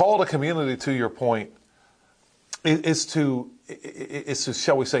 And to call it a community, to your point, is to,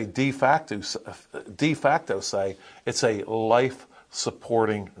 shall we say, de facto say it's a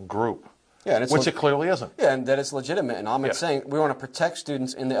life-supporting group, which it clearly isn't. Yeah, and that it's legitimate. And Ahmed's saying we want to protect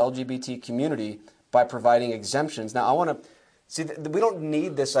students in the LGBT community by providing exemptions. Now, I want to see that we don't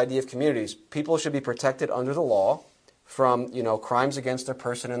need this idea of communities. People should be protected under the law from, crimes against their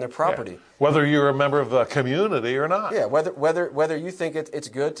person and their property. Yeah. Whether you're a member of the community or not. Yeah, whether you think it's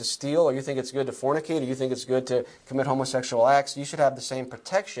good to steal, or you think it's good to fornicate, or you think it's good to commit homosexual acts, you should have the same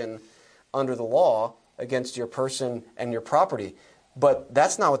protection under the law against your person and your property. But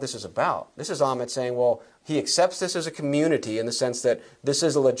that's not what this is about. This is Ahmed saying, well, he accepts this as a community in the sense that this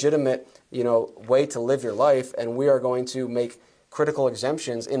is a legitimate, way to live your life, and we are going to make critical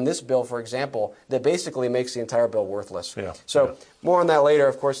exemptions in this bill, for example, that basically makes the entire bill worthless. Yeah. So more on that later,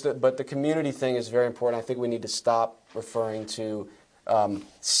 of course, but the community thing is very important. I think we need to stop referring to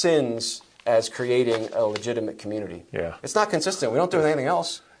sins as creating a legitimate community. Yeah. It's not consistent. We don't do anything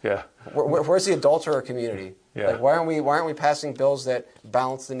else. Yeah. Where's the adulterer community? Yeah. Like, why aren't we passing bills that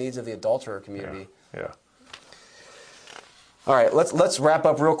balance the needs of the adulterer community? Yeah. All right, let's wrap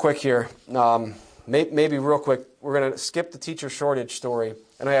up real quick here. Maybe real quick, we're going to skip the teacher shortage story,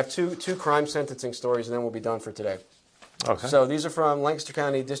 and I have two crime sentencing stories, and then we'll be done for today. Okay. So these are from Lancaster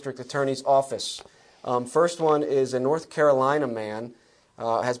County District Attorney's Office. First one is a North Carolina man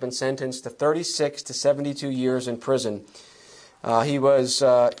has been sentenced to 36 to 72 years in prison.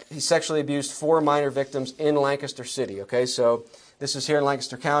 He sexually abused 4 minor victims in Lancaster City. Okay, so this is here in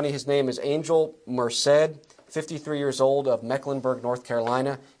Lancaster County. His name is Angel Merced, 53 years old, of Mecklenburg, North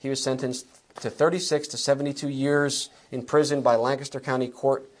Carolina. He was sentenced to 36 to 72 years in prison by Lancaster County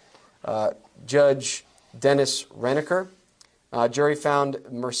Court Judge Dennis Reneker. Jury found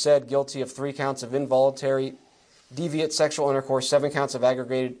Merced guilty of 3 counts of involuntary deviant sexual intercourse, 7 counts of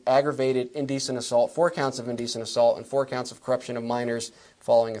aggravated indecent assault, 4 counts of indecent assault, and 4 counts of corruption of minors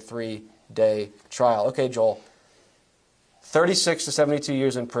following a 3-day trial. Okay, Joel, 36 to 72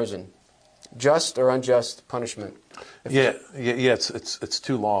 years in prison. Just or unjust punishment? It's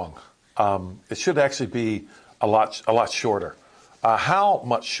too long. It should actually be a lot shorter. How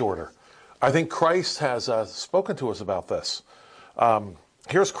much shorter? I think Christ has spoken to us about this.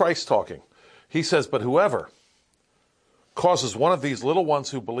 Here's Christ talking. He says, "But whoever causes one of these little ones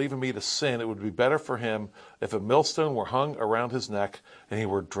who believe in me to sin, it would be better for him if a millstone were hung around his neck and he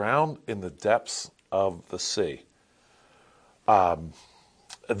were drowned in the depths of the sea."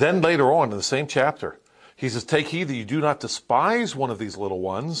 Then later on in the same chapter, he says, "Take heed that you do not despise one of these little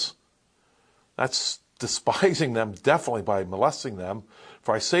ones." That's despising them definitely by molesting them.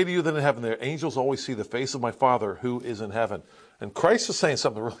 "For I say to you that in heaven their angels always see the face of my Father who is in heaven." And Christ is saying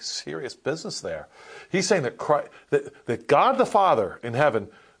something really serious business there. He's saying that God the Father in heaven,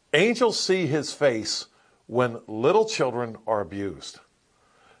 angels see His face when little children are abused.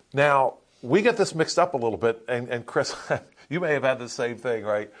 Now, we get this mixed up a little bit, and Chris, you may have had the same thing,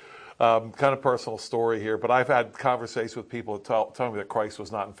 right? Kind of personal story here, but I've had conversations with people that tell me that Christ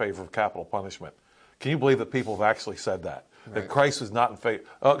was not in favor of capital punishment. Can you believe that people have actually said that? Right. That Christ was not in favor.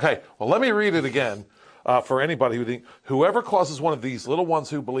 Okay, well, let me read it again for anybody who thinks, "Whoever causes one of these little ones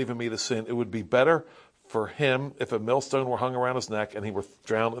who believe in me to sin, it would be better for him if a millstone were hung around his neck and he were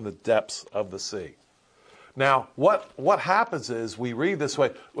drowned in the depths of the sea." Now, what happens is we read this way,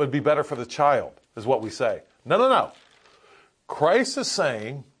 "It would be better for the child," is what we say. No. Christ is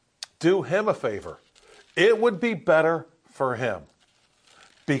saying, do him a favor. It would be better for him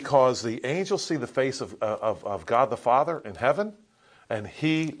because the angels see the face of God the Father in heaven, and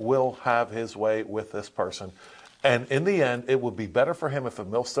He will have His way with this person. And in the end, it would be better for him if a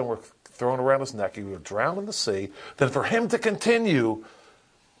millstone were thrown around his neck, he would drown in the sea, than for him to continue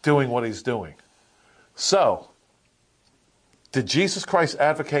doing what he's doing. So, did Jesus Christ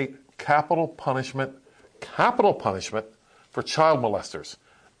advocate capital punishment for child molesters?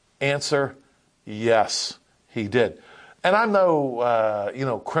 Answer, yes, He did. And I'm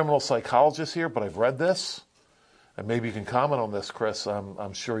no, criminal psychologist here, but I've read this, and maybe you can comment on this, Chris.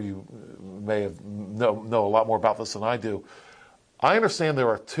 I'm sure you may know a lot more about this than I do. I understand there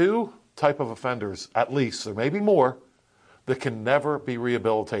are 2 type of offenders, at least, there may be more, that can never be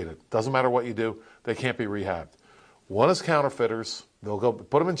rehabilitated. Doesn't matter what you do, they can't be rehabbed. One is counterfeiters. They'll go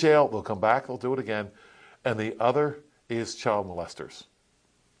put them in jail. They'll come back. They'll do it again. And the other is child molesters.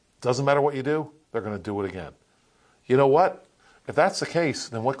 Doesn't matter what you do, they're going to do it again. You know what? If that's the case,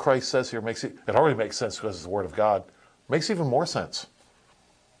 then what Christ says here it already makes sense because it's the Word of God, makes even more sense.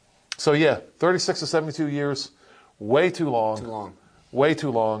 So yeah, 36 to 72 years, way too long. Too long. Way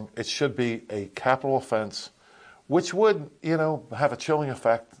too long. It should be a capital offense, which would, have a chilling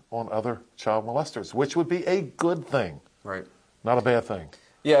effect on other child molesters, which would be a good thing. Right. Not a bad thing.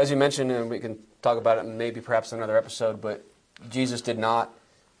 Yeah, as you mentioned, and we can talk about it maybe perhaps in another episode, but Jesus did not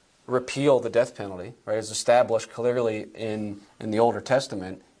repeal the death penalty, right? It's established clearly in the Older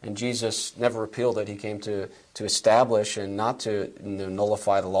Testament, and Jesus never repealed it. He came to establish and not to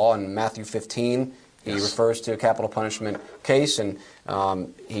nullify the law. In Matthew 15, he refers to a capital punishment case, and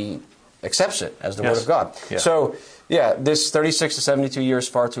he accepts it as the Word of God. Yeah. So, yeah, this 36 to 72 years is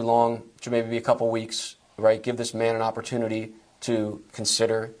far too long. It should maybe be a couple weeks, right? Give this man an opportunity to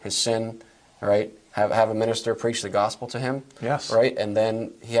consider his sin, right? Have a minister preach the gospel to him, yes, right? And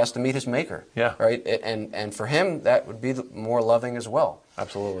then he has to meet his Maker, yeah, right? And for him, that would be more loving as well.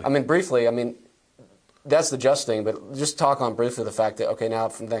 Absolutely. I mean, briefly, that's the just thing, but just talk on briefly the fact that, okay, now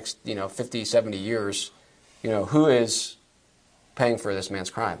for the next, 50, 70 years, who is paying for this man's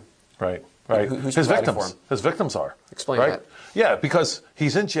crime? Right, right. Who's his providing victims. for him? His victims are. Explain right? that. Yeah, because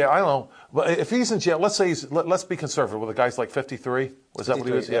he's in jail. I don't know. But if he's in jail, let's say let's be conservative. With a guy's like 53. Was that what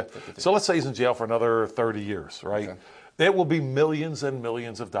he was? Yeah. So let's say he's in jail for another 30 years, right? Okay. It will be millions and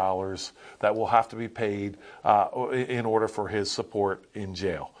millions of dollars that will have to be paid in order for his support in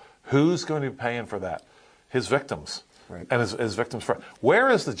jail. Who's going to be paying for that? His victims. Right. And his victims' friends. Where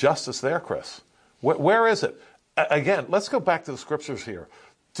is the justice there, Chris? Where is it? Again, let's go back to the scriptures here.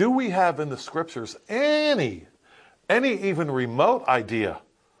 Do we have in the scriptures any even remote idea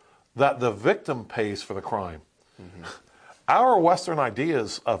that the victim pays for the crime? Mm-hmm. Our Western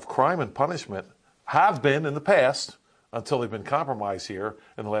ideas of crime and punishment have been in the past, until they've been compromised here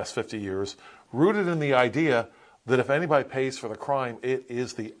in the last 50 years, rooted in the idea that if anybody pays for the crime, it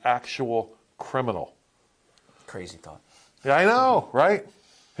is the actual criminal. Crazy thought. Yeah, I know, right?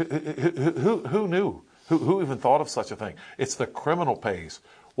 Who knew? Who even thought of such a thing? It's the criminal pays.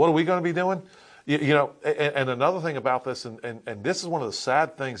 What are we going to be doing? And another thing about this, and this is one of the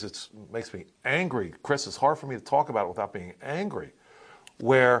sad things that makes me angry, Chris, it's hard for me to talk about it without being angry,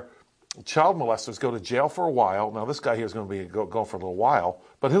 where child molesters go to jail for a while. Now, this guy here is going to be going for a little while,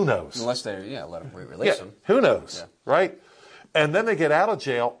 but who knows? Unless they, let him release him. Who knows, right? And then they get out of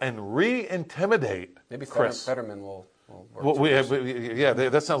jail and re-intimidate Maybe Chris. Fetterman will work. Well,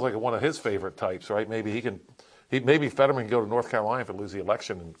 that sounds like one of his favorite types, right? Maybe maybe Fetterman can go to North Carolina if it lose the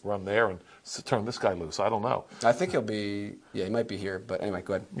election and run there and turn this guy loose. I don't know. I think he'll be. Yeah, he might be here. But anyway,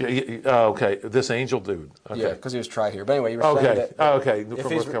 go ahead. Yeah. Okay. This Angel dude. Okay. Yeah, because he was tried here. But anyway, you were saying that. Okay. From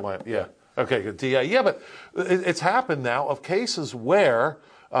North Carolina. Yeah. Okay. Good. DA. Yeah, but it's happened now of cases where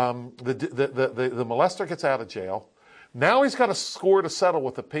the molester gets out of jail. Now he's got a score to settle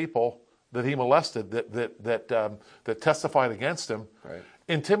with the people that he molested that testified against him. Right.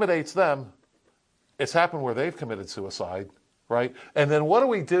 Intimidates them. It's happened where they've committed suicide, right? And then what do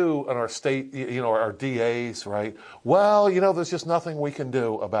we do in our state, our DAs, right? Well, there's just nothing we can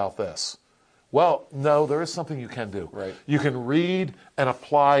do about this. Well, no, there is something you can do. Right. You can read and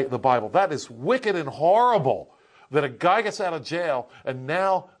apply the Bible. That is wicked and horrible that a guy gets out of jail and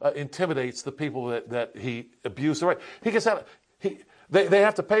now intimidates the people that he abused. Right? He gets out. They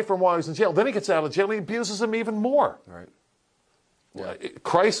have to pay for him while he's in jail. Then he gets out of jail and he abuses them even more. Right. Yeah.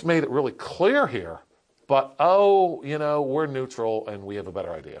 Christ made it really clear here. But, we're neutral and we have a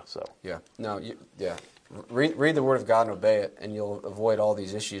better idea. So yeah. No, read the Word of God and obey it, and you'll avoid all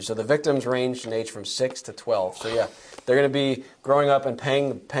these issues. So the victims ranged in age from 6 to 12. So, yeah, they're going to be growing up and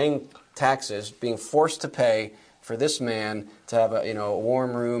paying taxes, being forced to pay for this man to have a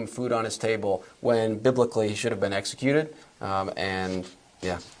warm room, food on his table, when biblically he should have been executed. An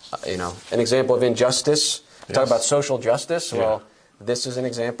example of injustice. Yes. Talk about social justice. Yeah. Well, this is an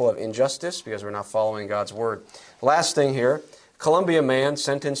example of injustice because we're not following God's word. Last thing here, Columbia man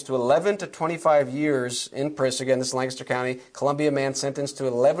sentenced to 11 to 25 years in prison. Again, this is Lancaster County. Columbia man sentenced to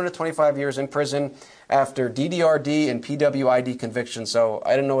 11 to 25 years in prison after DDRD and PWID conviction. So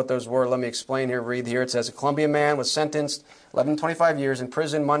I didn't know what those were. Let me explain here. Read here. It says a Columbia man was sentenced 11 to 25 years in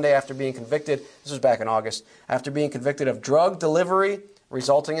prison Monday after being convicted. This was back in August. After being convicted of drug delivery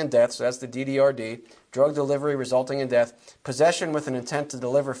resulting in death. So that's the DDRD. Drug delivery resulting in death. Possession with an intent to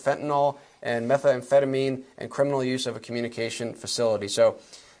deliver fentanyl and methamphetamine, and criminal use of a communication facility. So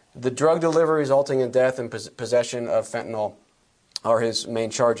The drug delivery resulting in death and possession of fentanyl are his main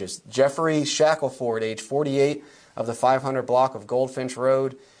charges. Jeffrey Shackelford, age 48, of the 500 block of Goldfinch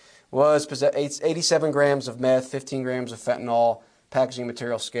Road, was 87 grams of meth, 15 grams of fentanyl, packaging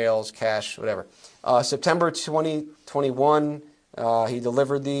material, scales, cash, whatever. September 2021, he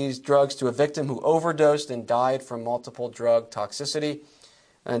delivered these drugs to a victim who overdosed and died from multiple drug toxicity.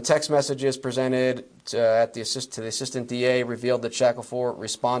 And text messages presented to the assistant DA revealed that Shackelford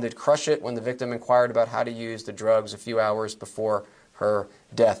responded, "Crush it," when the victim inquired about how to use the drugs a few hours before her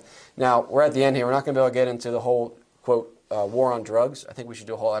death. Now, we're at the end here. We're not going to be able to get into the whole, quote, war on drugs. I think we should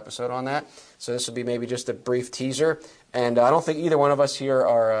do a whole episode on that. So this will be maybe just a brief teaser. And I don't think either one of us here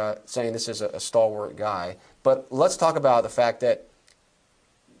are saying this is a stalwart guy. But let's talk about the fact that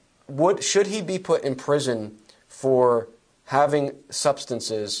should he be put in prison for having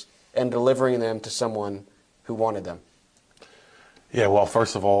substances and delivering them to someone who wanted them? Yeah, well,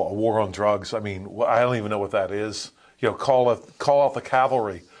 first of all, a war on drugs. I mean, I don't even know what that is. You know, call out the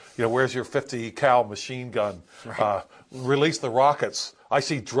cavalry. You know, where's your 50 cal machine gun? Right. Release the rockets. I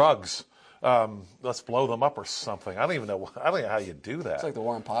see drugs. Let's blow them up or something. I don't even know how you do that. It's like the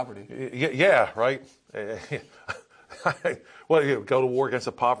war on poverty. Yeah, right. Well, you go to war against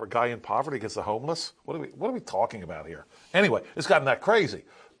a guy in poverty, against the homeless. What are we talking about here? Anyway, it's gotten that crazy.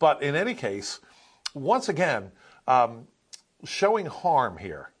 But in any case, once again, showing harm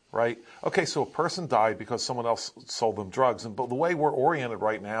here, right? Okay, so a person died because someone else sold them drugs, but the way we're oriented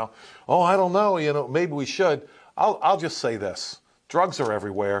right now, I don't know, maybe we should. I'll just say this. Drugs are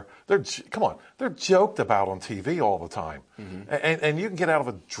everywhere. They're joked about on TV all the time. Mm-hmm. And you can get out of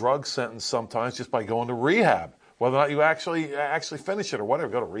a drug sentence sometimes just by going to rehab. Whether or not you actually finish it or whatever,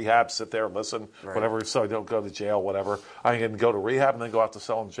 go to rehab, sit there, listen, right. Whatever, so you don't go to jail, whatever. I can go to rehab and then go out to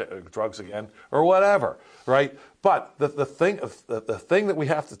selling drugs again or whatever, right? But the thing that we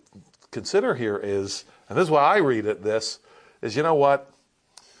have to consider here is, and this is why I read this, is you know what?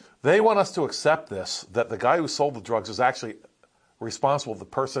 They want us to accept this, that the guy who sold the drugs is actually responsible. The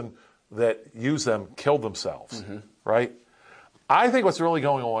person that used them killed themselves, mm-hmm. right? I think what's really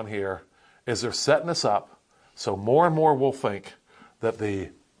going on here is they're setting us up so more and more will think that the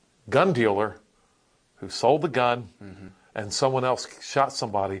gun dealer who sold the gun mm-hmm. and someone else shot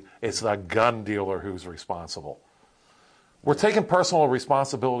somebody, it's the gun dealer who's responsible. We're taking personal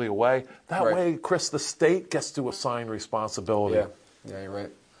responsibility away. That right. way, Chris, the state gets to assign responsibility. Yeah, you're right.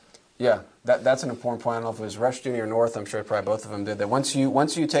 Yeah, that's an important point. I don't know if it was Rush Jr. or North. I'm sure probably both of them did that. Once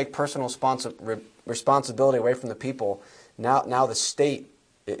you take personal responsibility away from the people, now the state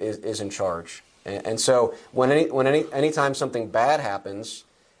is in charge. And so anytime something bad happens,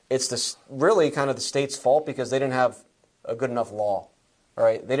 it's really kind of the state's fault because they didn't have a good enough law. All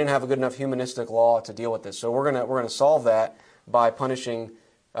right, they didn't have a good enough humanistic law to deal with this. So we're gonna solve that by punishing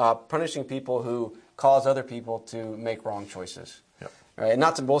people who cause other people to make wrong choices. Yep. Right,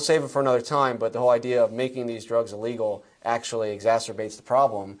 and we'll save it for another time. But the whole idea of making these drugs illegal actually exacerbates the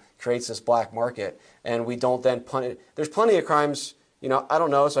problem, creates this black market, and we don't then punish. There's plenty of crimes. I don't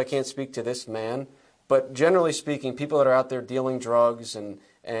know, so I can't speak to this man. But generally speaking, people that are out there dealing drugs and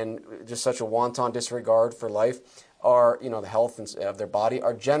just such a wanton disregard for life are, the health of their body,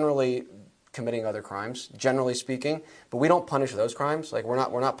 are generally committing other crimes, generally speaking. But we don't punish those crimes. Like we're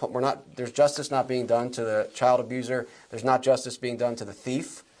not. There's justice not being done to the child abuser. There's not justice being done to the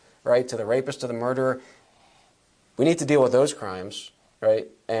thief, right? To the rapist, to the murderer. We need to deal with those crimes, right?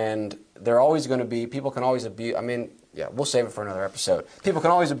 And they're always going to be. People can always abuse. Yeah, we'll save it for another episode. People can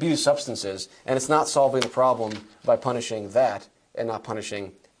always abuse substances, and it's not solving the problem by punishing that and not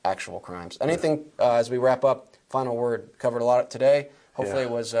punishing actual crimes. Anything as we wrap up? Final word. Covered a lot today. Hopefully it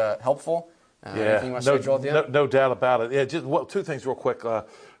was helpful. Anything you want to say, Joel, at the end? No doubt about it. Yeah, just two things real quick.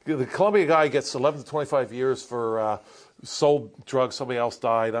 The Columbia guy gets 11 to 25 years for sold drugs. Somebody else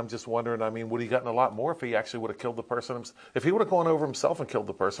died. I'm just wondering, would he gotten a lot more if he actually would have killed the person? If he would have gone over himself and killed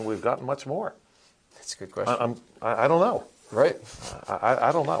the person, would have gotten much more? That's a good question. I don't know. Right.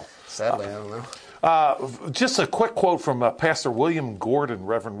 I don't know. Sadly, I don't know. Just a quick quote from Pastor William Gordon,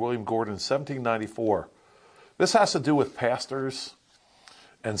 Reverend William Gordon, 1794. This has to do with pastors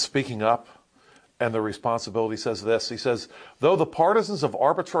and speaking up and the responsibility. He says this. He says, though the partisans of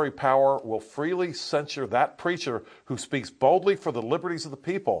arbitrary power will freely censure that preacher who speaks boldly for the liberties of the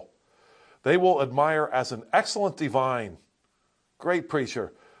people, they will admire as an excellent divine, great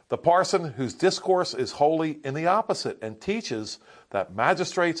preacher, the parson whose discourse is wholly in the opposite and teaches that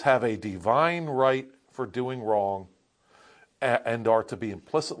magistrates have a divine right for doing wrong and are to be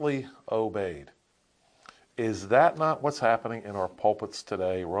implicitly obeyed. Is that not what's happening in our pulpits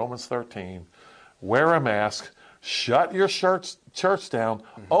today? Romans 13, wear a mask, Shut your church down.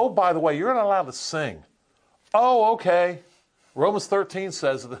 Mm-hmm. Oh, by the way, you're not allowed to sing. Oh, okay. Romans 13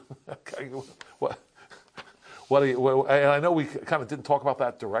 says, okay, and I know we kind of didn't talk about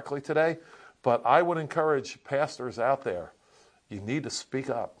that directly today, but I would encourage pastors out there, you need to speak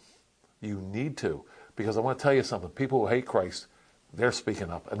up. You need to, because I want to tell you something. People who hate Christ, they're speaking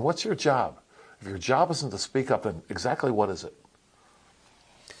up. And what's your job? If your job isn't to speak up, then exactly what is it?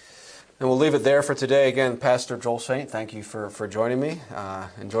 And we'll leave it there for today. Again, Pastor Joel Saint, thank you for joining me.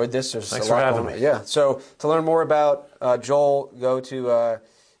 Enjoyed this. Thanks for having me. Yeah. So to learn more about Joel, you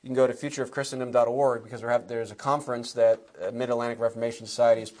can go to futureofchristendom.org, because there's a conference that Mid-Atlantic Reformation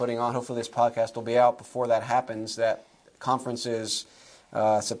Society is putting on. Hopefully this podcast will be out before that happens. That conference is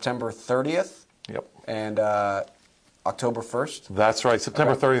September 30th. Yep. And October 1st. That's right.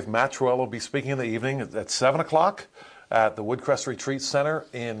 September 30th, Matt Truell will be speaking in the evening at 7 o'clock at the Woodcrest Retreat Center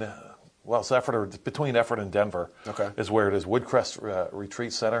in... Well, it's between Effort and Denver is where it is, Woodcrest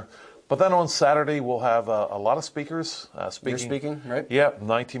Retreat Center. But then on Saturday, we'll have a lot of speakers speaking. You're speaking, right? Yeah,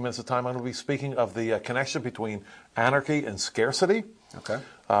 19 minutes of time. I'm going to be speaking of the connection between anarchy and scarcity. Okay.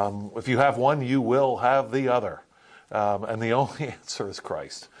 If you have one, you will have the other. And the only answer is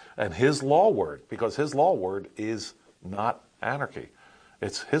Christ and His law word, because His law word is not anarchy.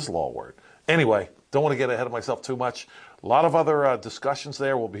 It's His law word. Anyway, don't want to get ahead of myself too much. A lot of other discussions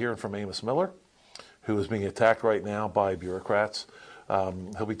there. We'll be hearing from Amos Miller, who is being attacked right now by bureaucrats.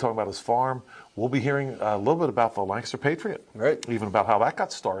 He'll be talking about his farm. We'll be hearing a little bit about the Lancaster Patriot, right? Even about how that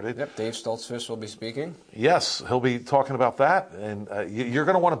got started. Yep, Dave Stoltzfus will be speaking. Yes, he'll be talking about that, and you're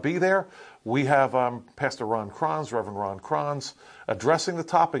going to want to be there. We have Pastor Ron Kranz, Reverend Ron Kranz, addressing the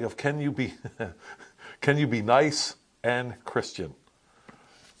topic of can you be nice and Christian?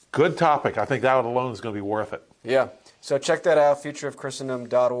 Good topic. I think that alone is going to be worth it. Yeah. So check that out,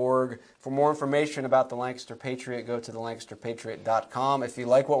 futureofchristendom.org. For more information about the Lancaster Patriot, go to thelancasterpatriot.com. If you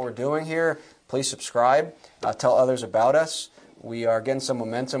like what we're doing here, please subscribe. Tell others about us. We are getting some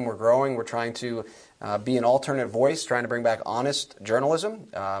momentum. We're growing. We're trying to be an alternate voice, trying to bring back honest journalism.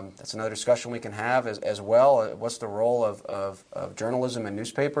 That's another discussion we can have as well. What's the role of journalism and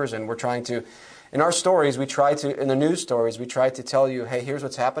newspapers? And we're trying to, in our stories, in the news stories, we try to tell you, hey, here's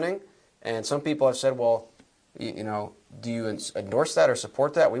what's happening. And some people have said, well, do you endorse that or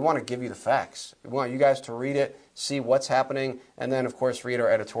support that? We want to give you the facts. We want you guys to read it, see what's happening, and then, of course, read our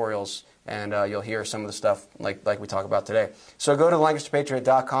editorials, and you'll hear some of the stuff like we talk about today. So go to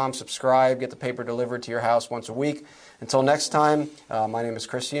LancasterPatriot.com, subscribe, get the paper delivered to your house once a week. Until next time, my name is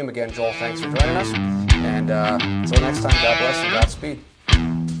Chris Hume. Again, Joel, thanks for joining us. And until next time, God bless and Godspeed.